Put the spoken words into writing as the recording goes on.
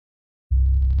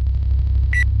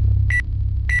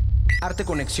Arte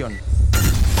Conexión.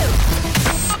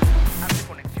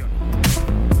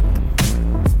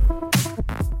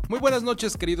 Muy buenas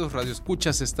noches, queridos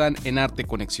radioescuchas, están en Arte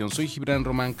Conexión. Soy Gibran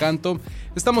Román Canto.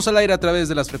 Estamos al aire a través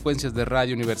de las frecuencias de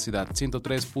Radio Universidad,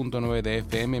 103.9 de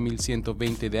FM,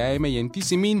 1120 de AM y en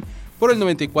Tizimín por el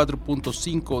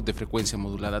 94.5 de frecuencia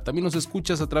modulada. También nos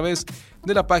escuchas a través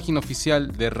de la página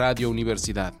oficial de Radio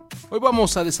Universidad. Hoy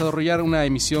vamos a desarrollar una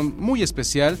emisión muy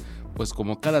especial, pues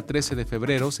como cada 13 de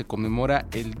febrero se conmemora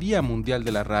el Día Mundial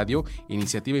de la Radio,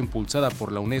 iniciativa impulsada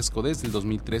por la UNESCO desde el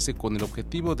 2013 con el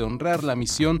objetivo de honrar la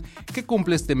misión que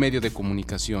cumple este medio de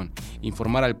comunicación,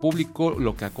 informar al público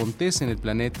lo que acontece en el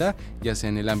planeta, ya sea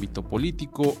en el ámbito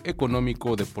político,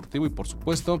 económico, deportivo y por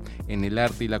supuesto en el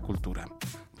arte y la cultura.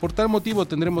 Por tal motivo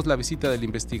tendremos la visita del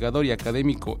investigador y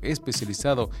académico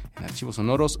especializado en archivos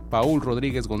sonoros, Paul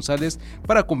Rodríguez González,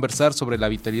 para conversar sobre la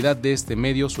vitalidad de este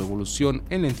medio, su evolución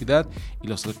en la entidad y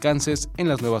los alcances en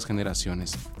las nuevas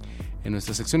generaciones. En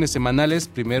nuestras secciones semanales,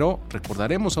 primero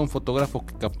recordaremos a un fotógrafo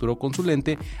que capturó con su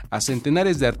lente a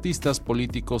centenares de artistas,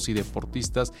 políticos y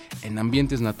deportistas en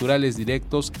ambientes naturales,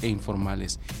 directos e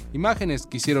informales. Imágenes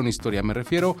que hicieron historia, me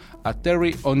refiero a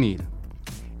Terry O'Neill.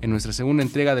 En nuestra segunda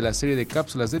entrega de la serie de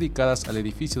cápsulas dedicadas al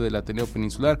edificio del Ateneo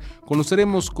Peninsular,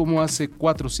 conoceremos cómo hace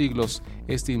 4 siglos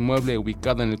este inmueble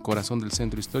ubicado en el corazón del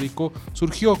centro histórico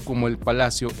surgió como el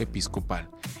Palacio Episcopal.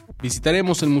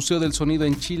 Visitaremos el Museo del Sonido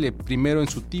en Chile, primero en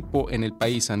su tipo en el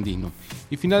país andino.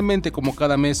 Y finalmente, como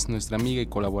cada mes, nuestra amiga y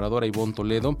colaboradora Ivonne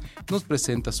Toledo nos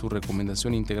presenta su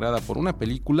recomendación integrada por una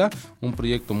película, un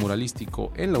proyecto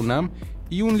muralístico en la UNAM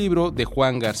y un libro de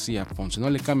Juan García Ponce.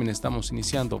 No le cambien, estamos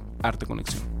iniciando Arte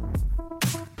Conexión.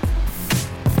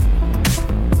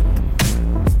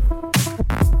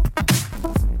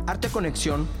 Arte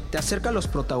Conexión te acerca a los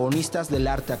protagonistas del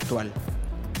arte actual.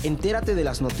 Entérate de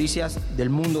las noticias del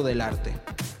mundo del arte.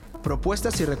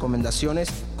 Propuestas y recomendaciones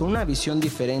con una visión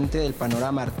diferente del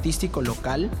panorama artístico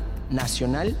local,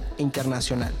 nacional e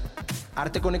internacional.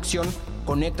 Arte Conexión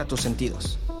conecta tus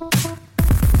sentidos.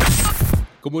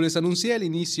 Como les anuncié al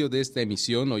inicio de esta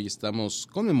emisión, hoy estamos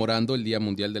conmemorando el Día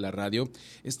Mundial de la Radio,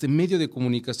 este medio de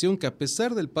comunicación que a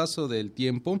pesar del paso del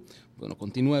tiempo,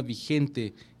 continúa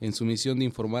vigente en su misión de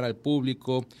informar al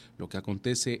público lo que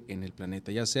acontece en el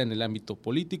planeta, ya sea en el ámbito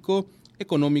político,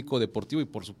 económico, deportivo y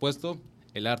por supuesto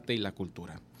el arte y la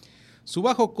cultura. Su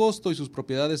bajo costo y sus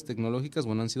propiedades tecnológicas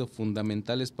han sido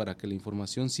fundamentales para que la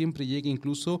información siempre llegue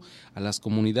incluso a las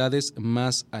comunidades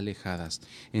más alejadas.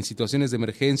 En situaciones de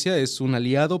emergencia es un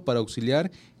aliado para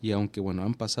auxiliar y aunque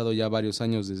han pasado ya varios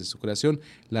años desde su creación,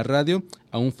 la radio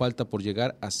aún falta por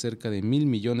llegar a cerca de 1,000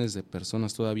 millones de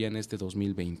personas todavía en este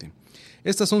 2020.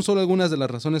 Estas son solo algunas de las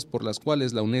razones por las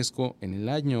cuales la UNESCO en el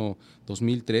año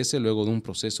 2013, luego de un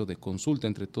proceso de consulta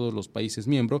entre todos los países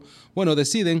miembros,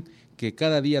 deciden que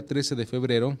cada día 13 de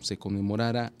febrero se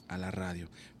conmemorara a la radio,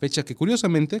 fecha que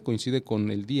curiosamente coincide con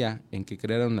el día en que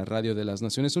crearon la Radio de las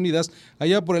Naciones Unidas,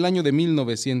 allá por el año de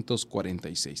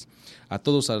 1946. A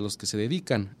todos a los que se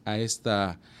dedican a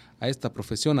esta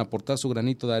profesión, a aportar su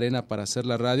granito de arena para hacer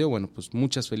la radio,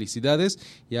 muchas felicidades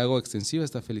y hago extensiva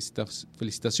esta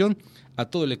felicitación a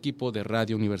todo el equipo de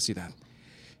Radio Universidad.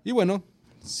 Y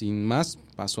sin más,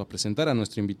 paso a presentar a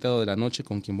nuestro invitado de la noche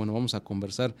con quien vamos a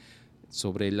conversar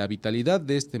sobre la vitalidad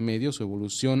de este medio, su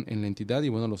evolución en la entidad y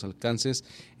los alcances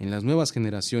en las nuevas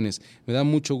generaciones. Me da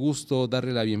mucho gusto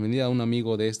darle la bienvenida a un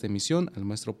amigo de esta emisión, al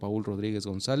maestro Paul Rodríguez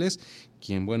González,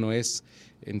 quien es,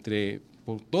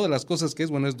 por todas las cosas que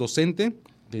es docente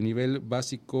de nivel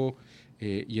básico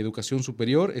y educación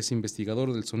superior, es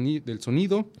investigador del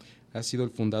sonido, ha sido el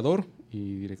fundador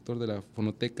y director de la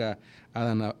fonoteca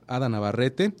Ada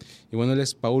Navarrete. Y él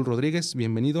es Paul Rodríguez,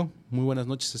 bienvenido, muy buenas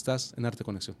noches, estás en Arte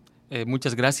Conexión.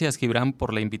 Muchas gracias, Gibran,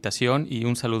 por la invitación y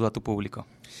un saludo a tu público.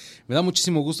 Me da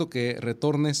muchísimo gusto que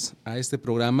retornes a este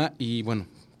programa y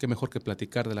qué mejor que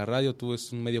platicar de la radio. Tú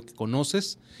es un medio que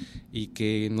conoces y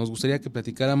que nos gustaría que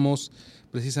platicáramos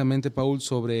precisamente, Paul,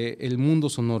 sobre el mundo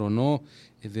sonoro, ¿no?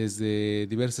 Desde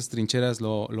diversas trincheras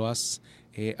lo has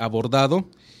abordado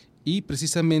y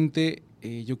precisamente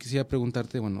yo quisiera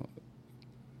preguntarte,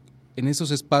 en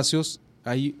esos espacios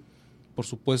hay, por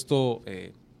supuesto,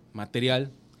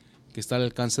 material que está al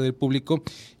alcance del público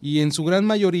y en su gran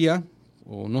mayoría,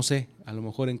 o no sé, a lo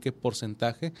mejor en qué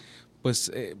porcentaje,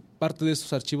 parte de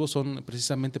estos archivos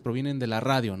provienen de la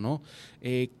radio, ¿no?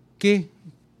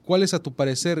 ¿Cuáles a tu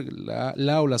parecer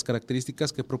o las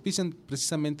características que propician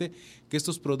precisamente que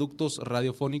estos productos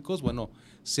radiofónicos,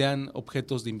 sean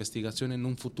objetos de investigación en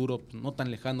un futuro no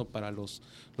tan lejano para los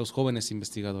jóvenes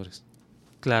investigadores?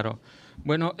 Claro.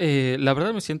 La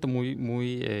verdad me siento muy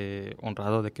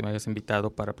honrado de que me hayas invitado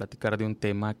para platicar de un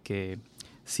tema que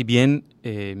si bien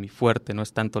mi fuerte no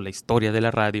es tanto la historia de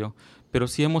la radio, pero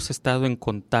sí hemos estado en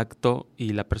contacto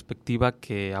y la perspectiva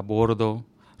que abordo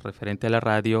referente a la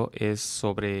radio es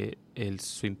sobre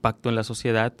su impacto en la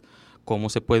sociedad, cómo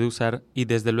se puede usar y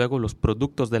desde luego los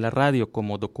productos de la radio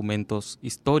como documentos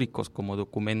históricos, como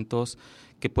documentos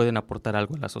que pueden aportar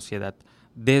algo a la sociedad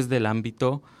desde el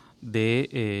ámbito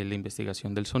de la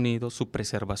investigación del sonido, su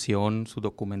preservación, su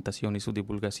documentación y su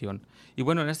divulgación. Y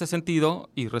bueno, en este sentido,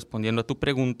 y respondiendo a tu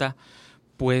pregunta,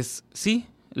 pues sí,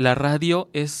 la radio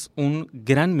es un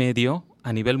gran medio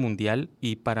a nivel mundial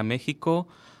y para México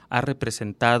ha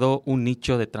representado un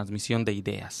nicho de transmisión de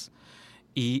ideas.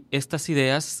 Y estas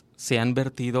ideas se han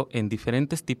vertido en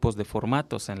diferentes tipos de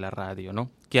formatos en la radio,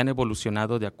 ¿no? Que han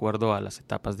evolucionado de acuerdo a las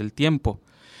etapas del tiempo.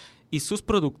 Y sus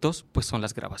productos, pues, son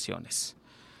las grabaciones.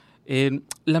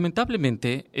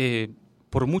 Lamentablemente,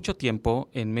 por mucho tiempo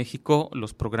en México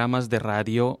los programas de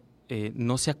radio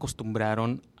no se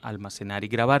acostumbraron a almacenar y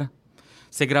grabar.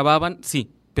 Se grababan,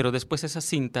 sí, pero después esas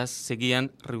cintas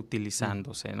seguían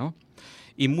reutilizándose, ¿no?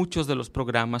 Y muchos de los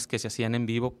programas que se hacían en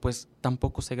vivo, pues,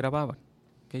 tampoco se grababan.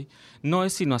 ¿Okay? No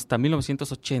es sino hasta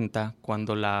 1980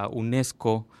 cuando la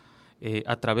UNESCO,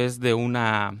 a través de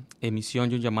una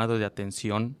emisión y un llamado de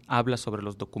atención, habla sobre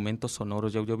los documentos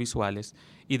sonoros y audiovisuales,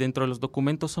 y dentro de los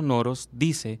documentos sonoros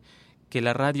dice que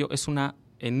la radio es una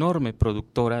enorme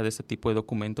productora de ese tipo de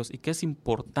documentos y que es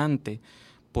importante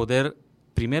poder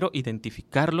primero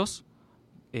identificarlos,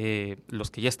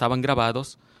 los que ya estaban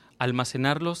grabados,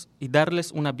 almacenarlos y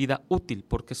darles una vida útil,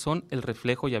 porque son el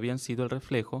reflejo y habían sido el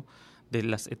reflejo de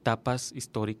las etapas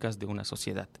históricas de una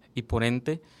sociedad. Y por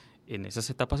ende, en esas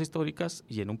etapas históricas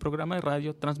y en un programa de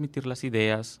radio, transmitir las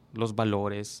ideas, los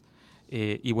valores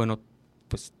y bueno,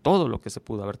 pues todo lo que se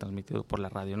pudo haber transmitido por la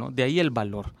radio, ¿no? De ahí el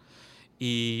valor.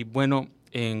 Y bueno,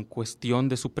 en cuestión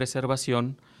de su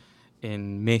preservación,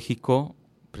 en México,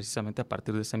 precisamente a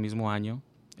partir de ese mismo año,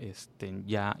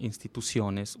 ya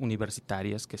instituciones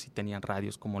universitarias que sí tenían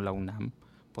radios como la UNAM,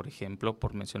 por ejemplo,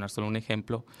 por mencionar solo un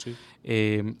ejemplo, Sí.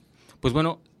 Pues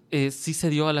bueno, sí se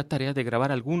dio a la tarea de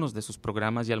grabar algunos de sus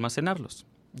programas y almacenarlos.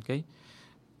 ¿Okay?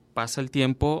 Pasa el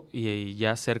tiempo y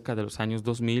ya cerca de los años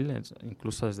 2000,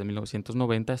 incluso desde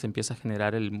 1990, se empieza a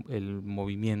generar el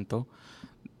movimiento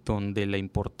donde la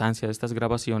importancia de estas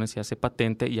grabaciones se hace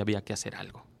patente y había que hacer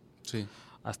algo. Sí.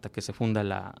 Hasta que se funda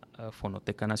la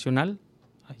Fonoteca Nacional,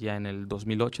 allá en el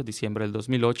 2008, diciembre del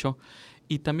 2008,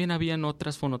 y también habían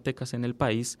otras fonotecas en el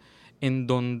país en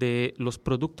donde los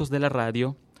productos de la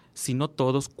radio, si no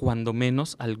todos, cuando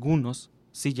menos algunos,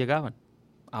 sí llegaban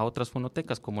a otras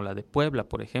fonotecas, como la de Puebla,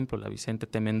 por ejemplo, la Vicente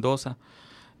T. Mendoza,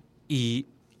 y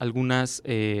algunas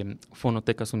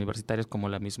fonotecas universitarias como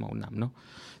la misma UNAM, ¿no?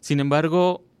 Sin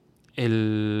embargo,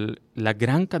 la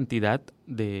gran cantidad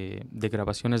de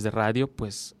grabaciones de radio,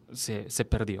 pues, se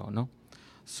perdió, ¿no?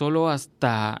 Solo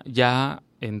hasta ya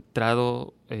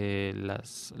entrado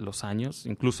los años,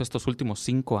 incluso estos últimos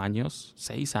 5 años,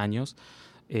 6 años,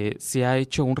 se ha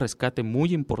hecho un rescate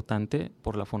muy importante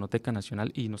por la Fonoteca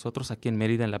Nacional y nosotros aquí en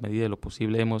Mérida, en la medida de lo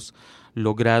posible, hemos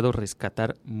logrado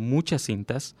rescatar muchas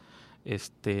cintas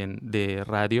de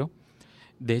radio.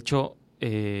 De hecho,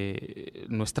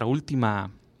 nuestra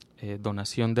última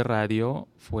donación de radio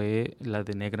fue la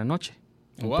de Negra Noche.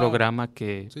 Un Wow. programa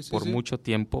que Sí, por sí. mucho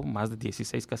tiempo, más de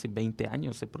 16, casi 20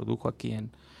 años, se produjo aquí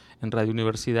en Radio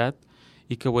Universidad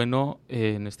y que bueno,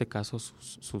 en este caso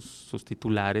sus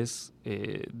titulares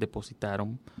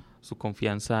depositaron su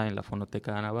confianza en la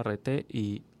Fonoteca de Navarrete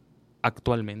y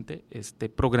actualmente este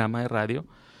programa de radio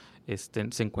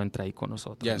se encuentra ahí con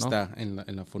nosotros. Ya ¿no? está en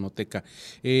la fonoteca.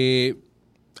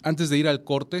 Antes de ir al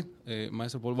corte,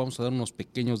 maestro Paul, vamos a dar unos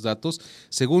pequeños datos.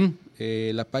 Según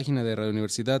la página de Radio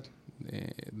Universidad,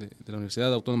 de la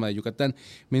Universidad Autónoma de Yucatán,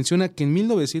 menciona que en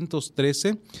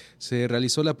 1913 se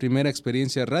realizó la primera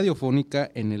experiencia radiofónica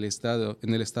en el estado.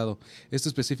 Esto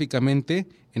específicamente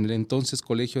en el entonces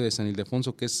Colegio de San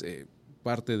Ildefonso, que es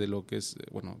parte de lo que es,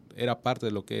 era parte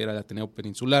de lo que era el Ateneo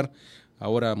Peninsular,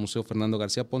 ahora Museo Fernando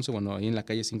García Ponce, ahí en la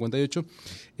calle 58,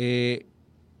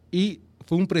 y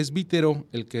fue un presbítero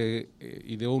el que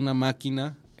ideó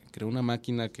creó una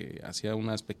máquina que hacía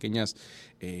unas pequeñas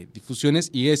difusiones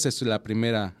y esa es la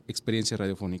primera experiencia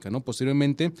radiofónica, ¿no?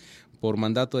 Posteriormente, por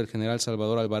mandato del general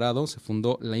Salvador Alvarado, se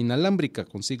fundó la inalámbrica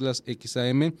con siglas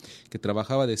XAM que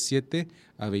trabajaba de 7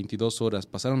 a 22 horas.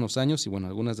 Pasaron los años y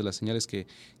algunas de las señales que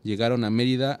llegaron a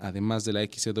Mérida, además de la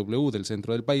XCW del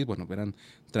centro del país, eran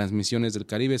transmisiones del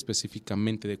Caribe,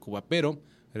 específicamente de Cuba, pero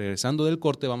regresando del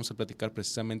corte, vamos a platicar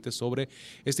precisamente sobre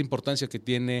esta importancia que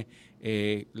tiene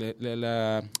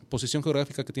la posición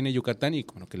geográfica que tiene Yucatán y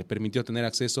bueno, que le permitió tener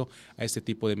acceso a este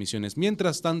tipo de misiones.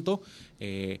 Mientras tanto,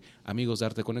 amigos de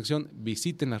Arte Conexión,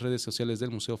 visiten las redes sociales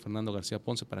del Museo Fernando García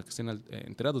Ponce para que estén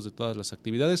enterados de todas las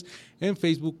actividades, en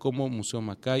Facebook como Museo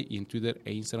Macay y en Twitter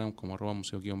e Instagram como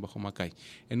 @museo_macay.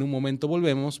 En un momento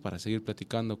volvemos para seguir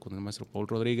platicando con el maestro Paul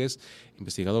Rodríguez,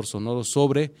 investigador sonoro,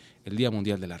 sobre el Día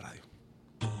Mundial de la Radio.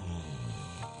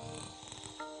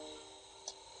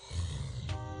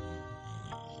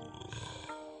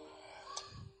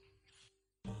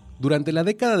 Durante la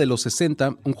década de los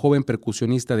 60, un joven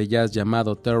percusionista de jazz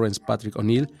llamado Terrence Patrick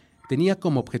O'Neill tenía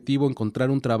como objetivo encontrar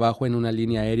un trabajo en una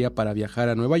línea aérea para viajar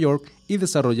a Nueva York y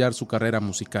desarrollar su carrera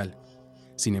musical.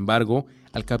 Sin embargo,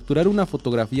 al capturar una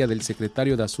fotografía del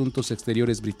secretario de Asuntos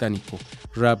Exteriores británico,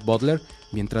 Ralph Butler,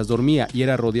 mientras dormía y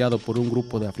era rodeado por un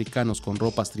grupo de africanos con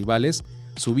ropas tribales,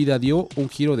 su vida dio un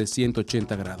giro de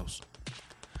 180 grados.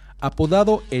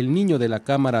 Apodado el niño de la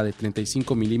cámara de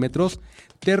 35 milímetros,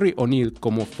 Terry O'Neill,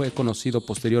 como fue conocido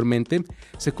posteriormente,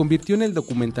 se convirtió en el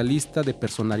documentalista de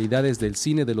personalidades del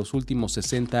cine de los últimos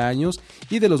 60 años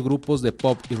y de los grupos de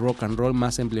pop y rock and roll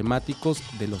más emblemáticos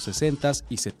de los 60s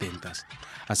y 70s,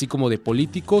 así como de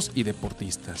políticos y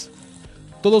deportistas.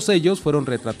 Todos ellos fueron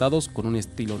retratados con un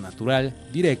estilo natural,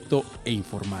 directo e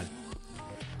informal.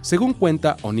 Según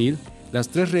cuenta O'Neill, las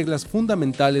 3 reglas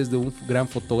fundamentales de un gran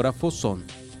fotógrafo son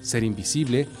ser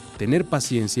invisible, tener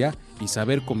paciencia y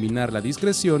saber combinar la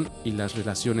discreción y las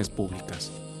relaciones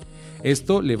públicas.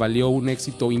 Esto le valió un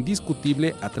éxito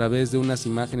indiscutible a través de unas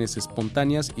imágenes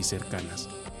espontáneas y cercanas.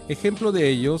 Ejemplo de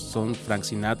ellos son Frank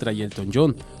Sinatra y Elton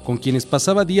John, con quienes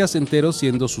pasaba días enteros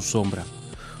siendo su sombra.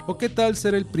 ¿O qué tal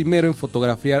ser el primero en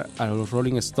fotografiar a los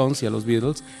Rolling Stones y a los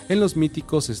Beatles en los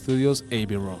míticos estudios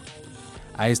Abbey Road?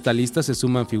 A esta lista se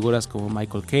suman figuras como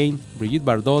Michael Caine, Brigitte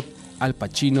Bardot, Al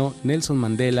Pacino, Nelson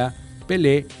Mandela,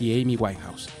 Pelé y Amy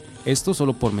Winehouse. Esto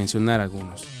solo por mencionar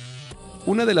algunos.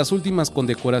 Una de las últimas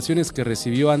condecoraciones que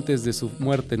recibió antes de su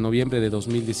muerte en noviembre de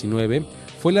 2019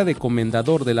 fue la de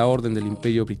Comendador de la Orden del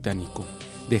Imperio Británico,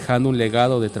 dejando un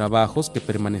legado de trabajos que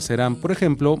permanecerán, por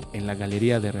ejemplo, en la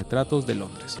Galería de Retratos de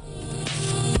Londres.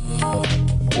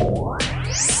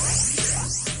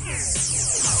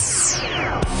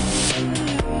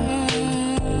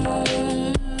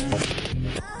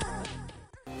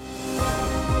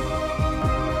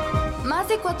 Más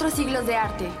de 4 siglos de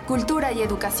arte, cultura y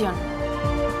educación.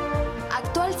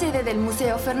 Actual sede del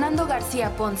Museo Fernando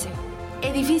García Ponce,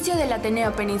 edificio del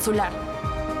Ateneo Peninsular.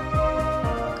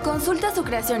 Consulta su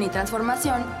creación y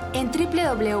transformación en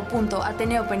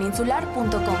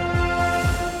www.ateneopeninsular.com.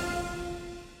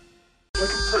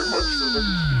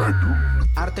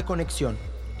 Arte Conexión.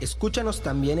 Escúchanos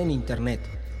también en internet.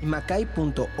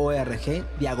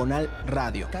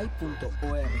 macay.org/radio.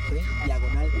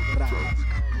 macay.org/radio.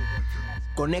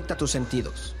 Conecta tus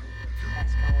sentidos.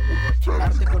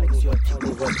 Arte Conexión.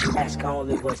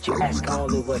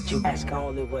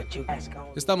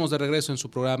 Estamos de regreso en su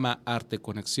programa Arte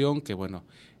Conexión, que bueno,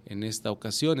 en esta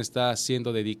ocasión está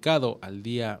siendo dedicado al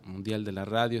Día Mundial de la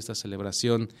Radio, esta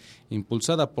celebración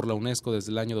impulsada por la UNESCO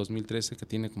desde el año 2013, que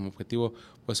tiene como objetivo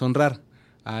pues honrar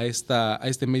a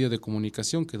este medio de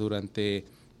comunicación que durante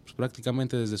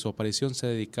prácticamente desde su aparición se ha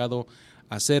dedicado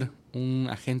a ser un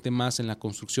agente más en la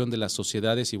construcción de las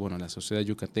sociedades y bueno, la sociedad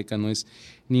yucateca no es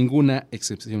ninguna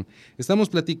excepción. Estamos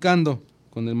platicando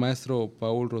con el maestro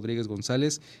Paul Rodríguez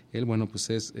González. Él, bueno, pues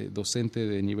es docente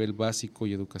de nivel básico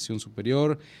y educación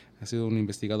superior, ha sido un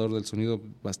investigador del sonido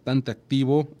bastante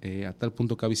activo, a tal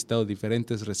punto que ha visitado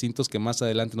diferentes recintos que más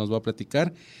adelante nos va a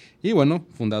platicar, y bueno,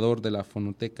 fundador de la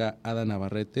Fonoteca Ada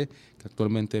Navarrete, que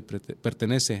actualmente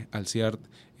pertenece al CIART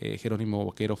Jerónimo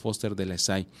Vaquero Foster de la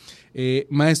ESAI.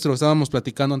 Maestro, estábamos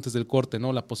platicando antes del corte,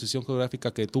 ¿no? La posición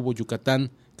geográfica que tuvo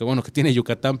Yucatán, que tiene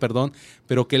Yucatán,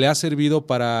 pero que le ha servido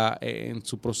para, en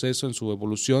su proceso, en su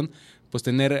evolución, pues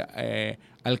tener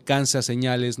alcance a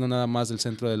señales, no nada más del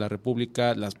centro de la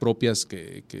República, las propias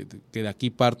que de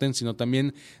aquí parten, sino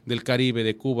también del Caribe,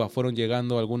 de Cuba. Fueron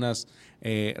llegando algunas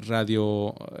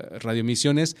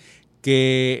radioemisiones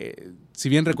que, si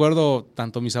bien recuerdo,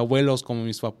 tanto mis abuelos como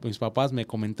mis papás me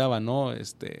comentaban, ¿no?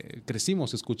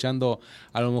 Crecimos escuchando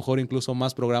a lo mejor incluso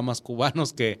más programas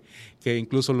cubanos que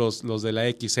incluso los de la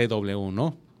XCW,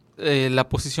 ¿no? La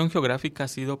posición geográfica ha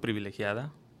sido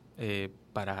privilegiada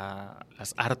para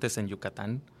las artes en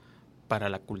Yucatán, para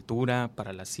la cultura,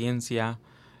 para la ciencia.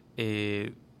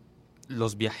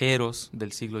 Los viajeros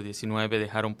del siglo XIX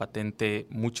dejaron patente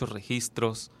muchos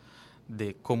registros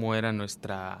de cómo era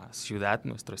nuestra ciudad,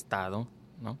 nuestro estado,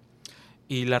 ¿no?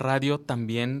 Y la radio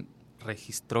también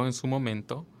registró en su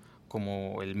momento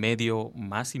como el medio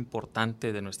más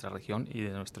importante de nuestra región y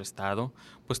de nuestro estado,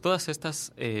 pues todas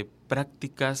estas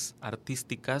prácticas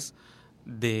artísticas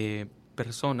de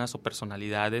personas o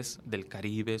personalidades del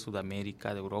Caribe,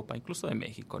 Sudamérica, de Europa, incluso de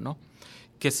México, ¿no?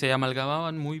 Que se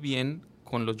amalgamaban muy bien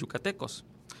con los yucatecos.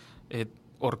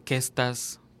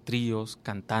 Orquestas, tríos,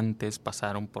 cantantes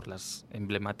pasaron por las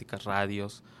emblemáticas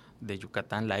radios de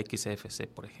Yucatán. La XFC,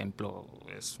 por ejemplo,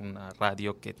 es una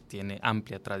radio que tiene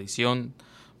amplia tradición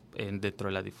dentro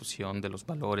de la difusión de los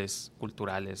valores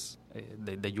culturales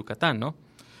de Yucatán, ¿no?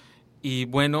 Y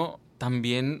bueno,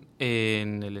 también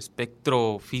en el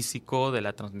espectro físico de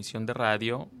la transmisión de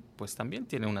radio, pues también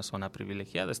tiene una zona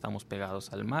privilegiada. Estamos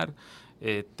pegados al mar,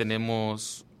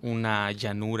 tenemos una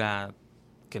llanura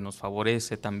que nos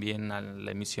favorece también a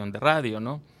la emisión de radio,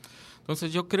 ¿no?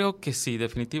 Entonces yo creo que sí,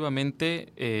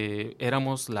 definitivamente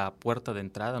éramos la puerta de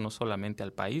entrada no solamente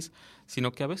al país,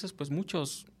 sino que a veces pues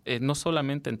muchos no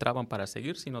solamente entraban para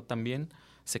seguir, sino también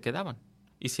se quedaban.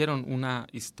 Hicieron una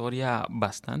historia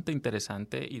bastante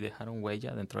interesante y dejaron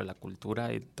huella dentro de la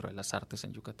cultura y dentro de las artes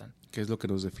en Yucatán. Que es lo que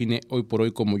nos define hoy por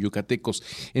hoy como yucatecos.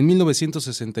 En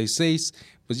 1966,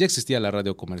 pues ya existía la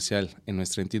radio comercial en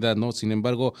nuestra entidad, ¿no? Sin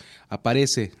embargo,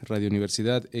 aparece Radio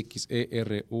Universidad,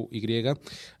 XERUY,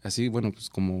 así, bueno, pues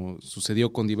como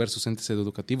sucedió con diversos entes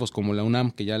educativos, como la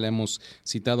UNAM, que ya la hemos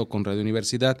citado con Radio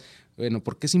Universidad. Bueno,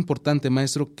 ¿por qué es importante,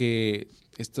 maestro, que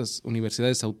estas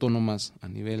universidades autónomas a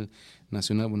nivel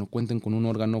nacional, bueno, cuenten con un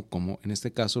órgano como en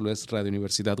este caso lo es Radio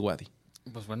Universidad Wadi?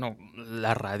 Pues bueno,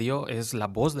 la radio es la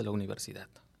voz de la universidad,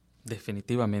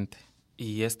 definitivamente.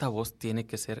 Y esta voz tiene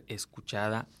que ser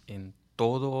escuchada en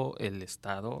todo el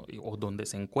estado o donde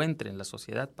se encuentre en la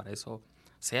sociedad. Para eso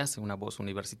se hace una voz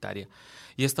universitaria.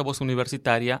 Y esta voz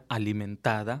universitaria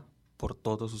alimentada por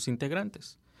todos sus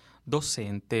integrantes,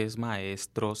 docentes,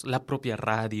 maestros, la propia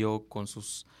radio con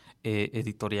sus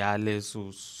editoriales,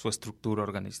 su estructura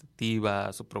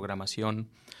organizativa, su programación.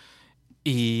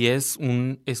 Y es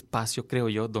un espacio, creo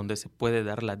yo, donde se puede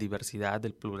dar la diversidad,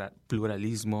 el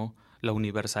pluralismo, la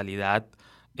universalidad,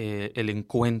 el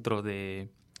encuentro de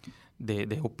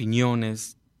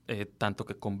opiniones, tanto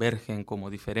que convergen como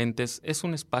diferentes. Es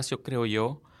un espacio, creo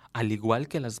yo, al igual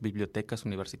que las bibliotecas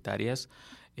universitarias,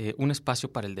 un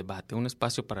espacio para el debate, un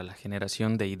espacio para la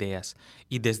generación de ideas.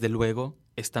 Y desde luego,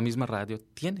 esta misma radio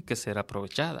tiene que ser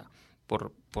aprovechada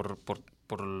por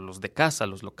los de casa,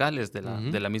 los locales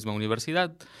de la misma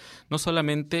universidad, no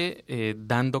solamente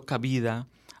dando cabida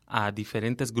a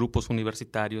diferentes grupos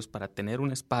universitarios para tener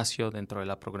un espacio dentro de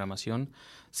la programación,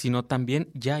 sino también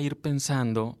ya ir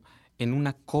pensando en un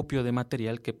acopio de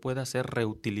material que pueda ser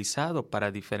reutilizado para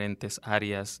diferentes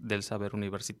áreas del saber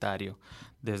universitario,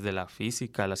 desde la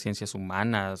física, las ciencias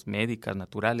humanas, médicas,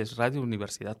 naturales. Radio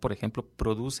Universidad, por ejemplo,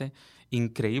 produce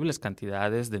increíbles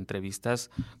cantidades de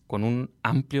entrevistas con un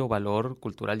amplio valor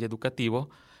cultural y educativo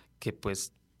que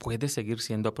pues puede seguir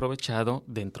siendo aprovechado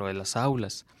dentro de las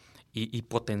aulas y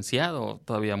potenciado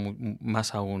todavía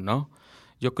más aún, ¿no?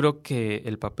 Yo creo que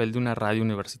el papel de una radio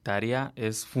universitaria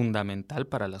es fundamental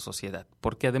para la sociedad,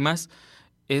 porque además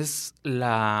es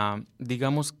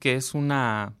digamos que es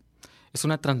una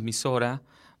transmisora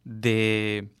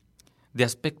de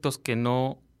aspectos que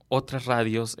no otras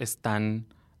radios están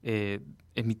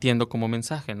emitiendo como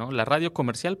mensaje, ¿no? La radio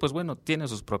comercial, pues bueno, tiene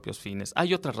sus propios fines.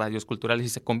 Hay otras radios culturales y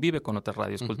se convive con otras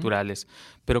radios culturales,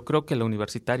 pero creo que la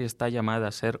universitaria está llamada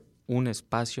a ser un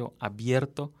espacio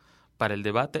abierto para el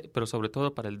debate, pero sobre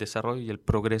todo para el desarrollo y el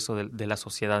progreso de la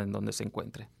sociedad en donde se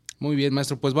encuentre. Muy bien,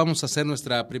 maestro, pues vamos a hacer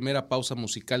nuestra primera pausa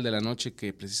musical de la noche,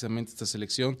 que precisamente esta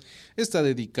selección está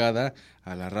dedicada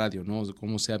a la radio, ¿no?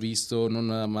 Como se ha visto, no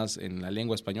nada más en la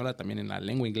lengua española, también en la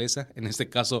lengua inglesa. En este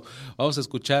caso vamos a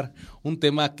escuchar un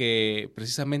tema que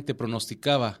precisamente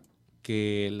pronosticaba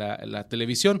que la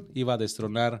televisión iba a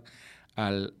destronar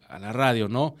a la radio,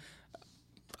 ¿no?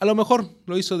 A lo mejor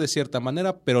lo hizo de cierta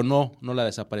manera, pero no la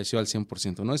desapareció al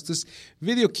 100%, ¿no? Esto es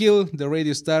Video Kill de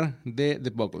Radio Star de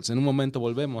The Buggles. En un momento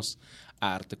volvemos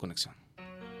a Arte Conexión.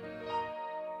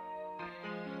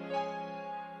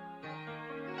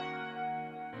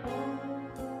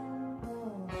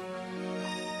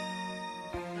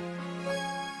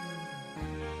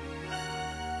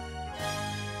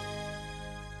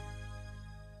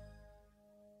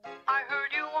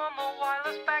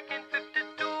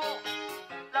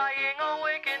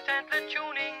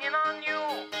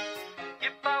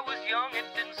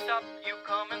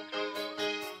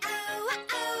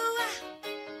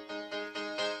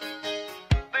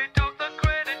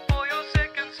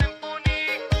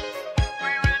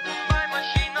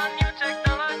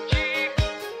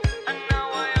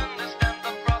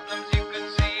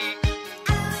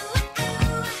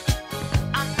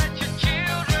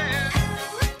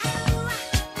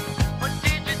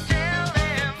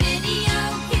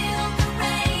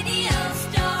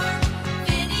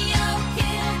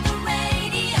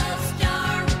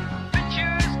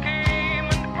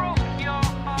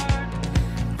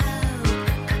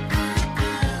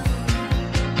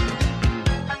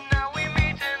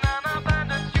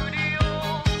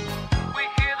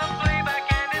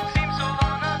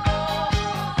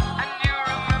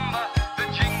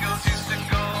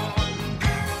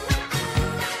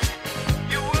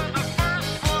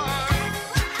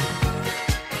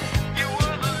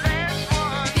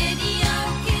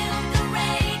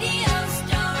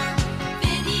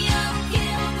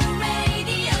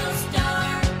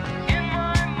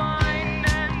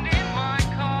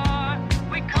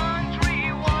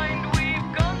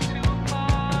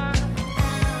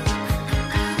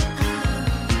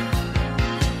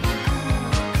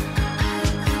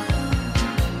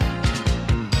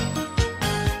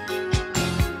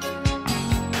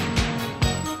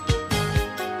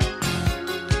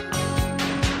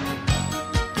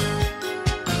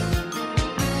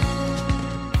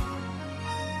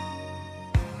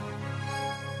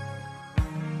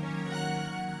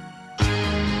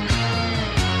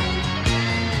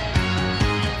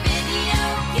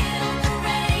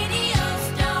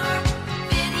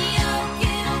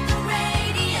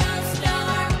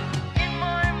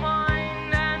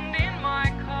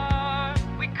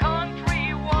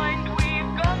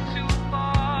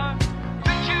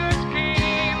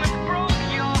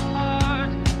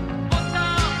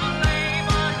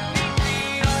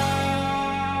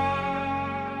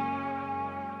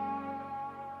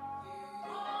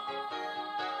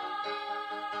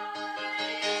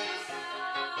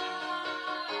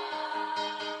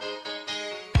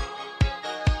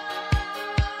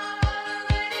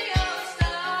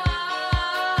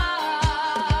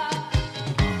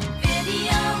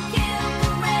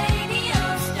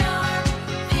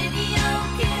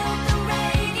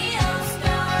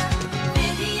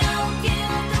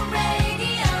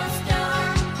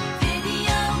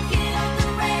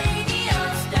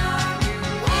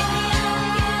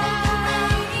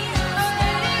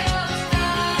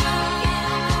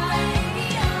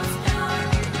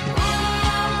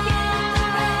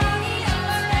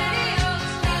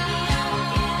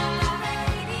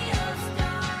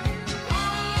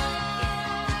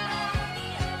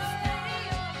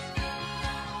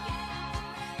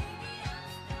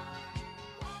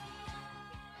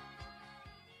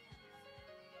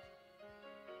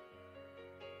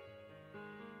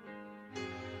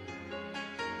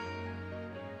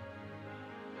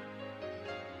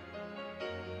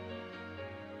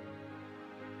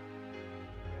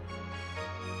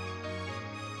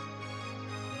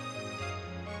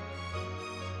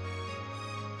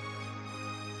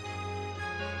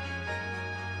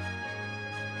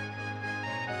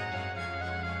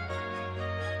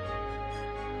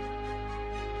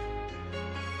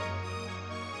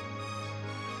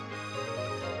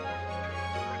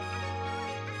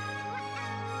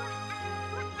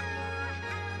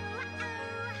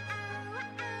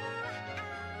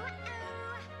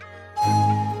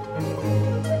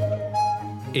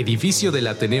 Edificio del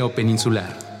Ateneo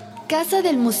Peninsular. Casa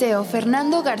del Museo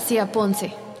Fernando García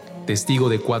Ponce. Testigo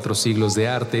de 4 siglos de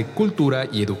arte, cultura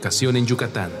y educación en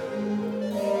Yucatán.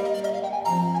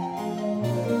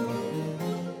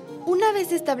 Una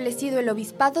vez establecido el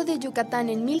Obispado de Yucatán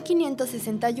en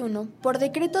 1561, por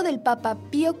decreto del Papa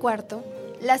Pío IV,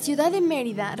 la ciudad de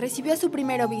Mérida recibió a su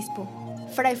primer obispo,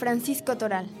 Fray Francisco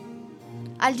Toral.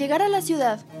 Al llegar a la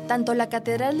ciudad, tanto la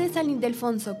Catedral de San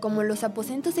Ildefonso como los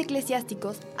aposentos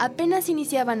eclesiásticos apenas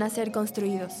iniciaban a ser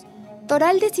construidos.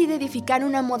 Toral decide edificar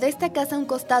una modesta casa a un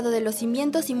costado de los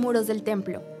cimientos y muros del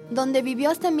templo, donde vivió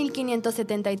hasta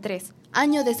 1573,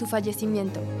 año de su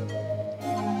fallecimiento.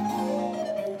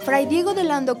 Fray Diego de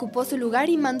Lando ocupó su lugar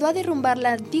y mandó a derrumbar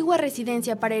la antigua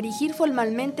residencia para erigir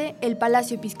formalmente el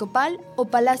Palacio Episcopal o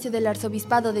Palacio del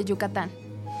Arzobispado de Yucatán.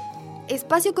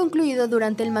 Espacio concluido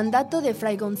durante el mandato de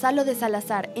Fray Gonzalo de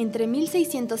Salazar entre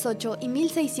 1608 y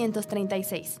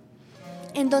 1636,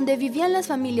 en donde vivían las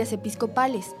familias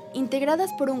episcopales,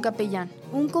 integradas por un capellán,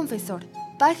 un confesor,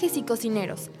 pajes y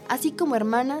cocineros, así como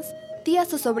hermanas,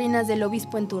 tías o sobrinas del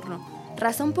obispo en turno,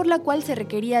 razón por la cual se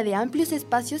requería de amplios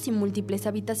espacios y múltiples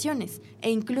habitaciones,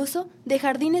 e incluso de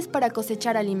jardines para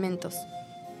cosechar alimentos.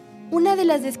 Una de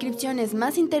las descripciones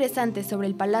más interesantes sobre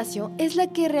el palacio es la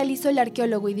que realizó el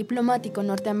arqueólogo y diplomático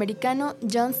norteamericano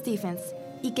John Stephens,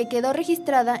 y que quedó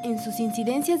registrada en sus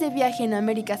incidencias de viaje en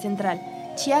América Central,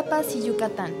 Chiapas y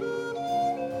Yucatán.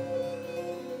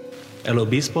 El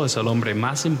obispo es el hombre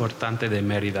más importante de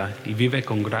Mérida y vive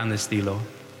con gran estilo.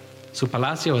 Su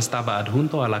palacio estaba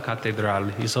adjunto a la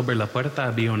catedral y sobre la puerta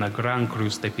había una gran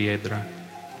cruz de piedra.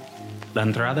 La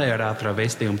entrada era a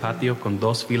través de un patio con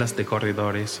 2 filas de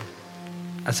corredores.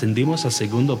 Ascendimos al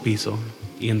segundo piso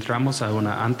y entramos a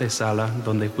una antesala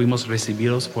donde fuimos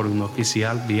recibidos por un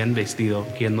oficial bien vestido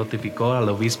quien notificó al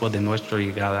obispo de nuestra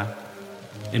llegada.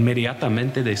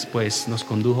 Inmediatamente después nos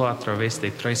condujo a través de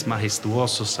 3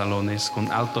 majestuosos salones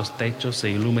con altos techos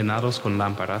e iluminados con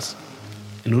lámparas,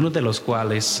 en uno de los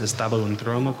cuales estaba un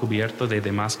trono cubierto de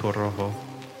damasco rojo,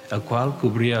 el cual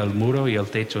cubría el muro y el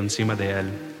techo encima de él.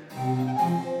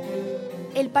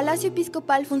 El Palacio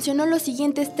Episcopal funcionó los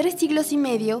siguientes 3 siglos y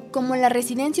medio como la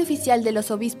residencia oficial de los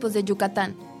obispos de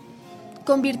Yucatán,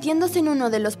 convirtiéndose en uno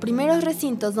de los primeros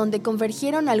recintos donde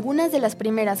convergieron algunas de las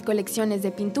primeras colecciones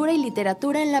de pintura y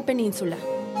literatura en la península.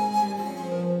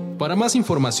 Para más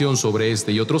información sobre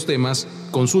este y otros temas,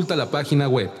 consulta la página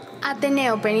web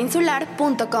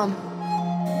ateneopeninsular.com.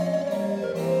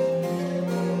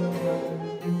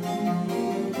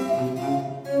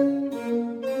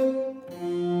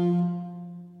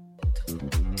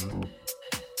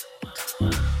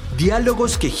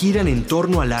 Diálogos que giran en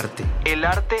torno al arte. El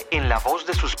arte en la voz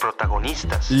de sus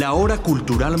protagonistas. La Hora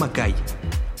Cultural Macay.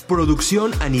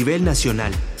 Producción a nivel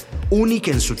nacional.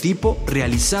 Única en su tipo,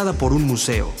 realizada por un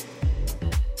museo.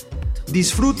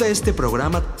 Disfruta este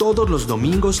programa todos los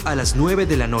domingos a las 9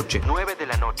 de la noche. 9 de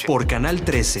la noche. Por Canal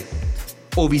 13.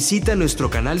 O visita nuestro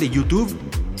canal de YouTube,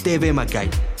 TV Macay.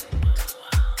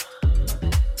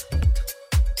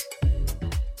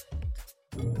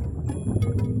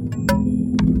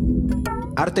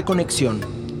 Arte Conexión,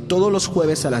 todos los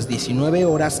jueves a las 19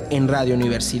 horas en Radio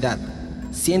Universidad,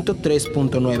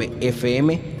 103.9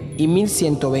 FM y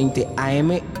 1120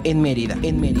 AM en Mérida,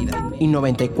 y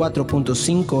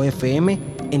 94.5 FM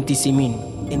en Tizimín.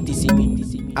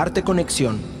 Arte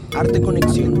Conexión.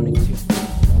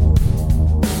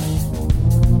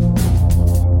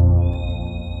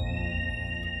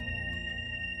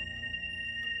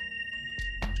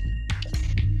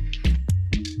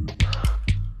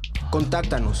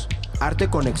 Contáctanos,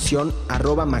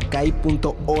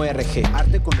 arteconexion@macay.org,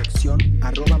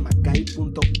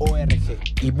 arteconexion@macay.org,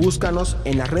 y búscanos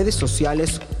en las redes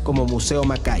sociales como Museo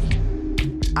Macay.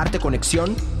 Arte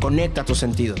Conexión, conecta tus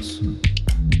sentidos.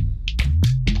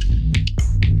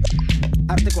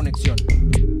 Arte Conexión.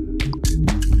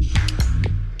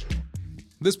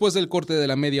 Después del corte de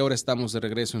la media hora estamos de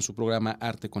regreso en su programa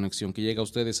Arte Conexión, que llega a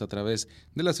ustedes a través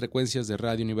de las frecuencias de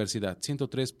Radio Universidad,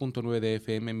 103.9 de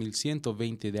FM,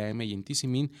 1120 de AM y en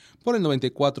Tizimín por el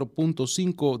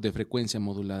 94.5 de frecuencia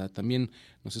modulada. También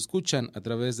nos escuchan a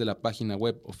través de la página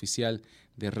web oficial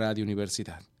de Radio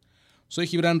Universidad. Soy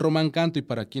Gibran Román Canto y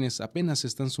para quienes apenas se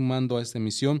están sumando a esta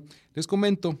emisión, les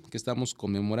comento que estamos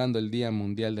conmemorando el Día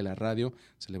Mundial de la Radio,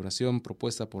 celebración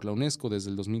propuesta por la UNESCO desde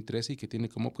el 2013 y que tiene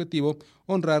como objetivo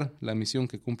honrar la misión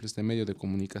que cumple este medio de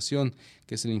comunicación,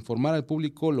 que es el informar al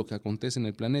público lo que acontece en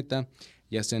el planeta,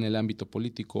 ya sea en el ámbito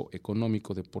político,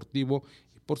 económico, deportivo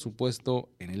y por supuesto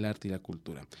en el arte y la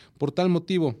cultura. Por tal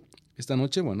motivo, Esta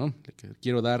noche, bueno, le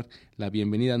quiero dar la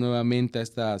bienvenida nuevamente a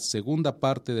esta segunda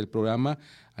parte del programa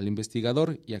al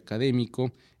investigador y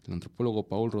académico, el antropólogo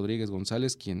Paul Rodríguez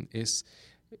González, quien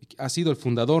ha sido el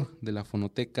fundador de la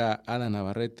Fonoteca Ada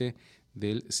Navarrete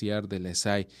del CIAR de la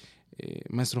ESAI.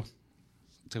 Maestro,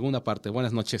 segunda parte,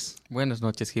 buenas noches. Buenas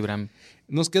noches, Gibran.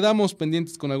 Nos quedamos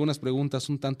pendientes con algunas preguntas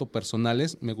un tanto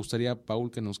personales. Me gustaría,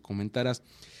 Paul, que nos comentaras,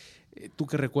 tú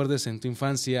que recuerdes en tu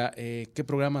infancia, ¿qué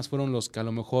programas fueron los que a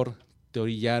lo mejor te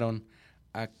orillaron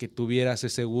a que tuvieras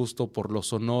ese gusto por lo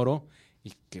sonoro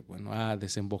y que, bueno, ha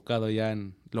desembocado ya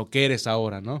en lo que eres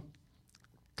ahora, ¿no?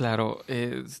 Claro,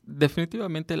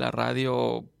 definitivamente la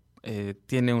radio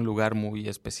tiene un lugar muy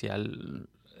especial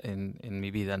en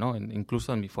mi vida, ¿no?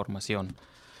 Incluso en mi formación.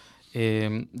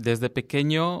 Desde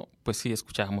pequeño, pues sí,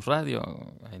 escuchábamos radio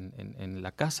en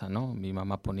la casa, ¿no? Mi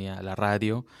mamá ponía la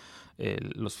radio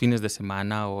los fines de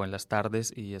semana o en las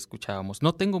tardes y escuchábamos.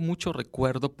 No tengo mucho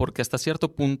recuerdo porque hasta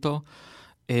cierto punto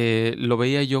lo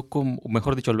veía yo como,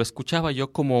 mejor dicho, lo escuchaba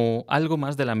yo como algo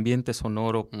más del ambiente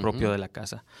sonoro propio de la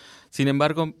casa. Sin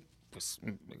embargo, pues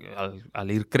al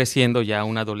ir creciendo ya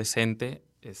un adolescente,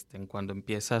 cuando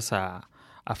empiezas a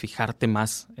fijarte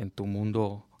más en tu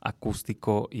mundo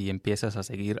acústico y empiezas a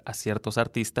seguir a ciertos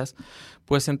artistas,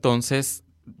 pues entonces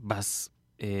vas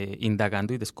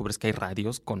indagando y descubres que hay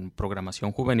radios con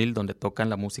programación juvenil donde tocan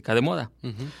la música de moda.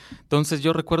 Entonces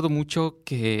yo recuerdo mucho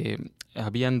que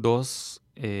habían dos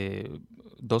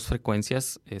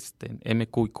frecuencias,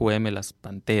 MQ y QM, las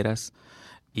Panteras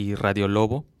y Radio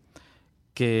Lobo,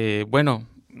 que bueno,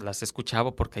 las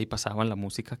escuchaba porque ahí pasaban la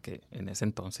música que en ese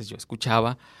entonces yo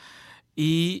escuchaba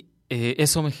y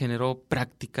eso me generó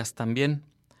prácticas también.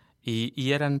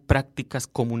 Y eran prácticas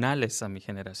comunales a mi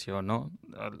generación, ¿no?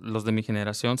 Los de mi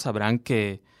generación sabrán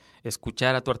que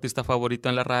escuchar a tu artista favorito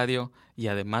en la radio y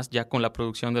además ya con la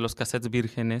producción de los cassettes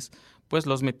vírgenes, pues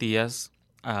los metías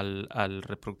al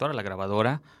reproductor, a la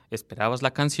grabadora, esperabas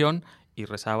la canción y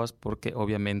rezabas porque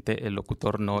obviamente el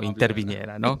locutor no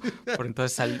interviniera, ¿no? Por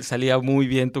entonces salía muy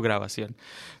bien tu grabación.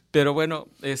 Pero bueno,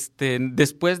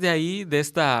 después de ahí, de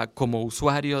esta como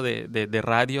usuario de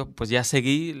radio, pues ya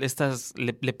seguí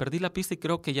le perdí la pista y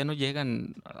creo que ya no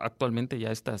llegan actualmente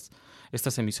ya estas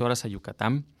emisoras a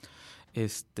Yucatán.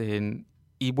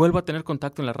 Y vuelvo a tener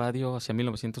contacto en la radio hacia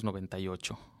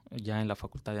 1998. Ya en la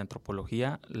Facultad de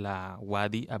Antropología, la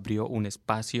UADY abrió un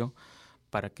espacio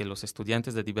para que los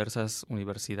estudiantes de diversas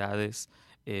universidades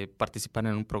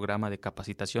participaran en un programa de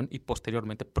capacitación y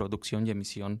posteriormente producción y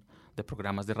emisión de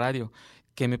programas de radio,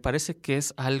 que me parece que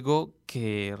es algo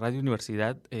que Radio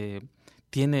Universidad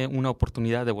tiene una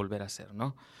oportunidad de volver a hacer,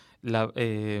 ¿no?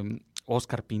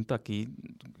 Oscar Pinto, aquí,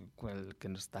 el que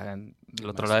nos está en el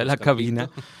otro lado de la cabina,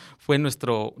 fue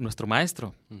nuestro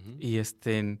maestro.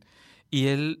 Y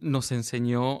él nos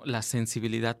enseñó la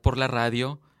sensibilidad por la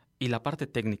radio y la parte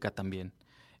técnica también,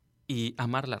 y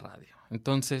amar la radio.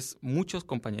 Entonces, muchos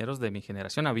compañeros de mi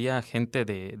generación, había gente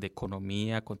de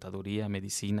economía, contaduría,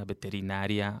 medicina,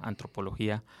 veterinaria,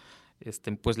 antropología,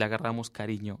 pues le agarramos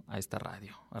cariño a esta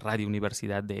radio, a Radio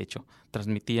Universidad, de hecho.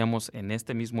 Transmitíamos en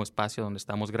este mismo espacio donde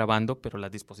estamos grabando, pero la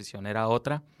disposición era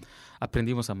otra.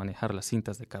 Aprendimos a manejar las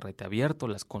cintas de carrete abierto,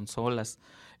 las consolas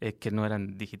que no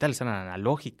eran digitales, eran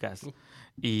analógicas,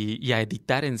 y a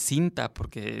editar en cinta,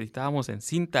 porque editábamos en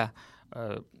cinta,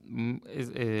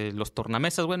 los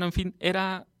tornamesas, bueno, en fin,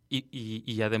 era,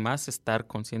 y además estar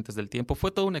conscientes del tiempo. Fue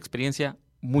toda una experiencia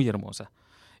muy hermosa.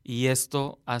 Y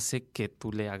esto hace que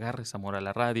tú le agarres amor a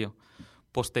la radio.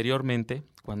 Posteriormente,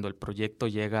 cuando el proyecto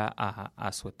llega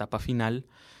a su etapa final,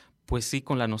 pues sí,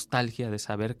 con la nostalgia de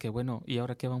saber que, bueno, ¿y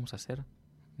ahora qué vamos a hacer?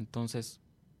 Entonces,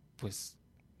 pues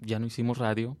ya no hicimos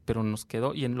radio, pero nos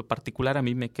quedó, y en lo particular a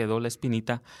mí me quedó la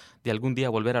espinita de algún día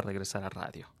volver a regresar a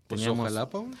radio. Pues ojalá,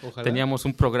 Paul, ojalá. Teníamos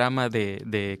un programa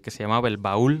que se llamaba El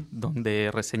Baúl,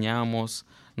 donde reseñábamos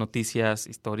noticias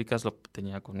históricas, lo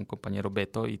tenía con un compañero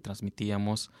Beto, y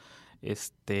transmitíamos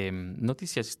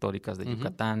noticias históricas de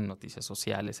Yucatán, noticias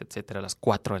sociales, etcétera, a las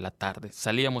 4 de la tarde.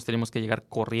 Teníamos que llegar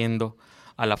corriendo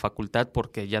a la facultad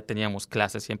porque ya teníamos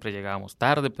clases, siempre llegábamos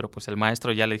tarde, pero pues el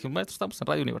maestro ya le dijo, maestro, estamos en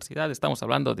Radio Universidad, estamos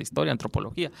hablando de historia,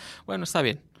 antropología. Bueno, está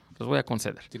bien, los voy a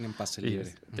conceder. Tienen pase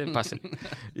libre. Pase.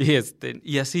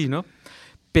 Y así, ¿no?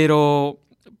 Pero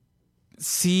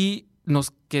sí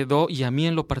nos quedó, y a mí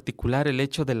en lo particular, el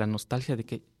hecho de la nostalgia de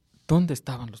que ¿dónde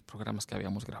estaban los programas que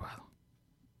habíamos grabado?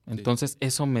 Entonces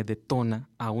eso me detona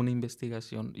a una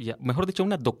investigación, y mejor dicho,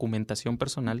 una documentación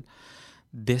personal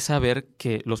de saber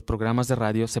que los programas de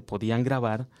radio se podían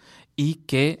grabar y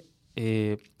que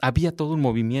había todo un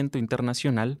movimiento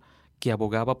internacional que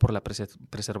abogaba por la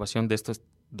preservación de estos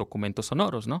documentos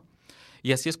sonoros, ¿no?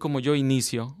 Y así es como yo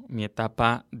inicio mi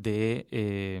etapa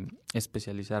de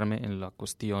especializarme en la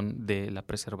cuestión de la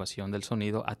preservación del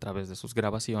sonido a través de sus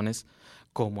grabaciones,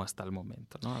 como hasta el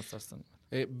momento, ¿no?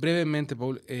 Brevemente,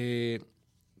 Paul,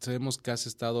 sabemos que has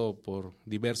estado por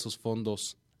diversos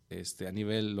fondos a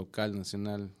nivel local,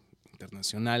 nacional,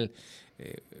 internacional,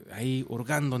 ahí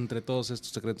hurgando entre todos estos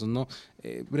secretos, ¿no?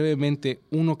 Brevemente,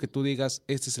 uno que tú digas,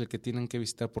 este es el que tienen que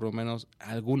visitar por lo menos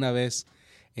alguna vez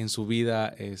en su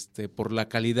vida, por la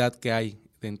calidad que hay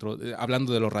dentro,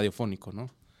 hablando de lo radiofónico, ¿no?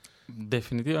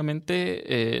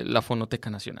 Definitivamente la Fonoteca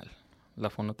Nacional. La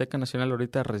Fonoteca Nacional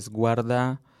ahorita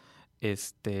resguarda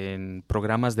en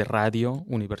programas de radio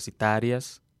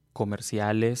universitarias,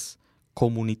 comerciales,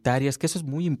 comunitarias, que eso es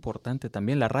muy importante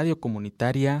también. La radio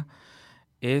comunitaria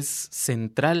es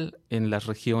central en las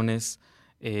regiones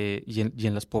y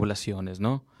en las poblaciones,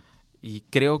 ¿no? Y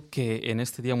creo que en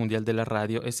este Día Mundial de la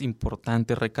Radio es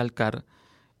importante recalcar,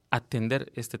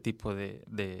 atender este tipo de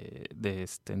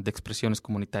expresiones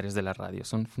comunitarias de la radio.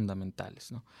 Son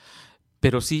fundamentales, ¿no?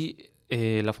 Pero sí,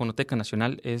 la Fonoteca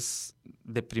Nacional es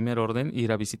de primer orden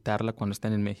ir a visitarla cuando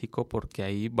estén en México, porque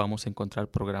ahí vamos a encontrar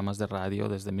programas de radio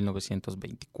desde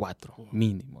 1924,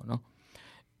 mínimo, ¿no?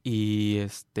 Y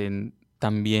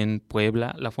también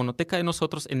Puebla, la fonoteca de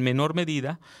nosotros en menor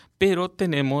medida, pero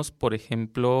tenemos, por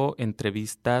ejemplo,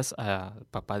 entrevistas al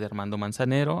papá de Armando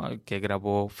Manzanero, que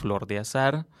grabó Flor de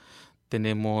Azar.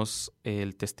 Tenemos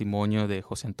el testimonio de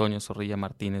José Antonio Zorrilla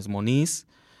Martínez Moniz.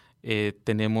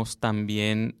 Tenemos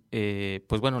también,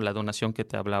 la donación que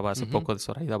te hablaba hace poco de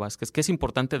Zoraida Vázquez, que es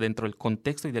importante dentro del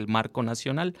contexto y del marco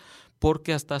nacional,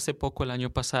 porque hasta hace poco, el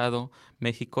año pasado,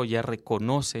 México ya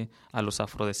reconoce a los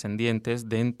afrodescendientes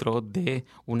dentro de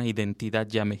una identidad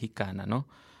ya mexicana, ¿no?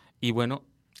 Y bueno...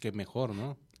 Qué mejor,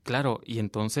 ¿no? Claro, y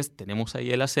entonces tenemos ahí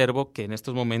el acervo que en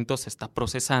estos momentos se está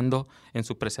procesando en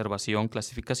su preservación,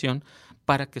 clasificación,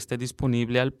 para que esté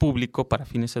disponible al público para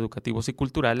fines educativos y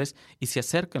culturales y se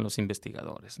acerquen los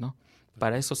investigadores, ¿no?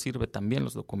 Para eso sirve también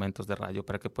los documentos de radio,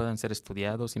 para que puedan ser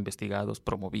estudiados, investigados,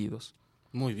 promovidos.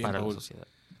 Muy bien, para Raúl. la sociedad.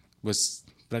 Pues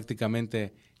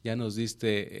prácticamente ya nos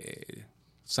diste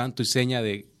santo y seña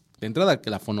de entrada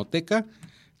que la Fonoteca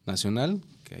Nacional,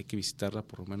 que hay que visitarla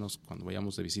por lo menos cuando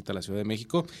vayamos de visita a la Ciudad de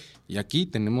México, y aquí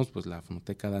tenemos pues la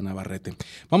Fonoteca de Navarrete.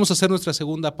 Vamos a hacer nuestra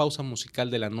segunda pausa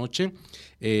musical de la noche.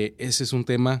 Ese es un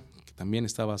tema que también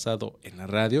está basado en la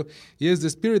radio y es The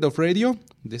Spirit of Radio,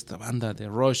 de esta banda de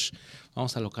Rush.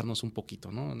 Vamos a alocarnos un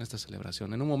poquito, ¿no?, en esta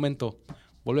celebración. En un momento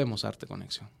volvemos a Arte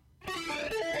Conexión.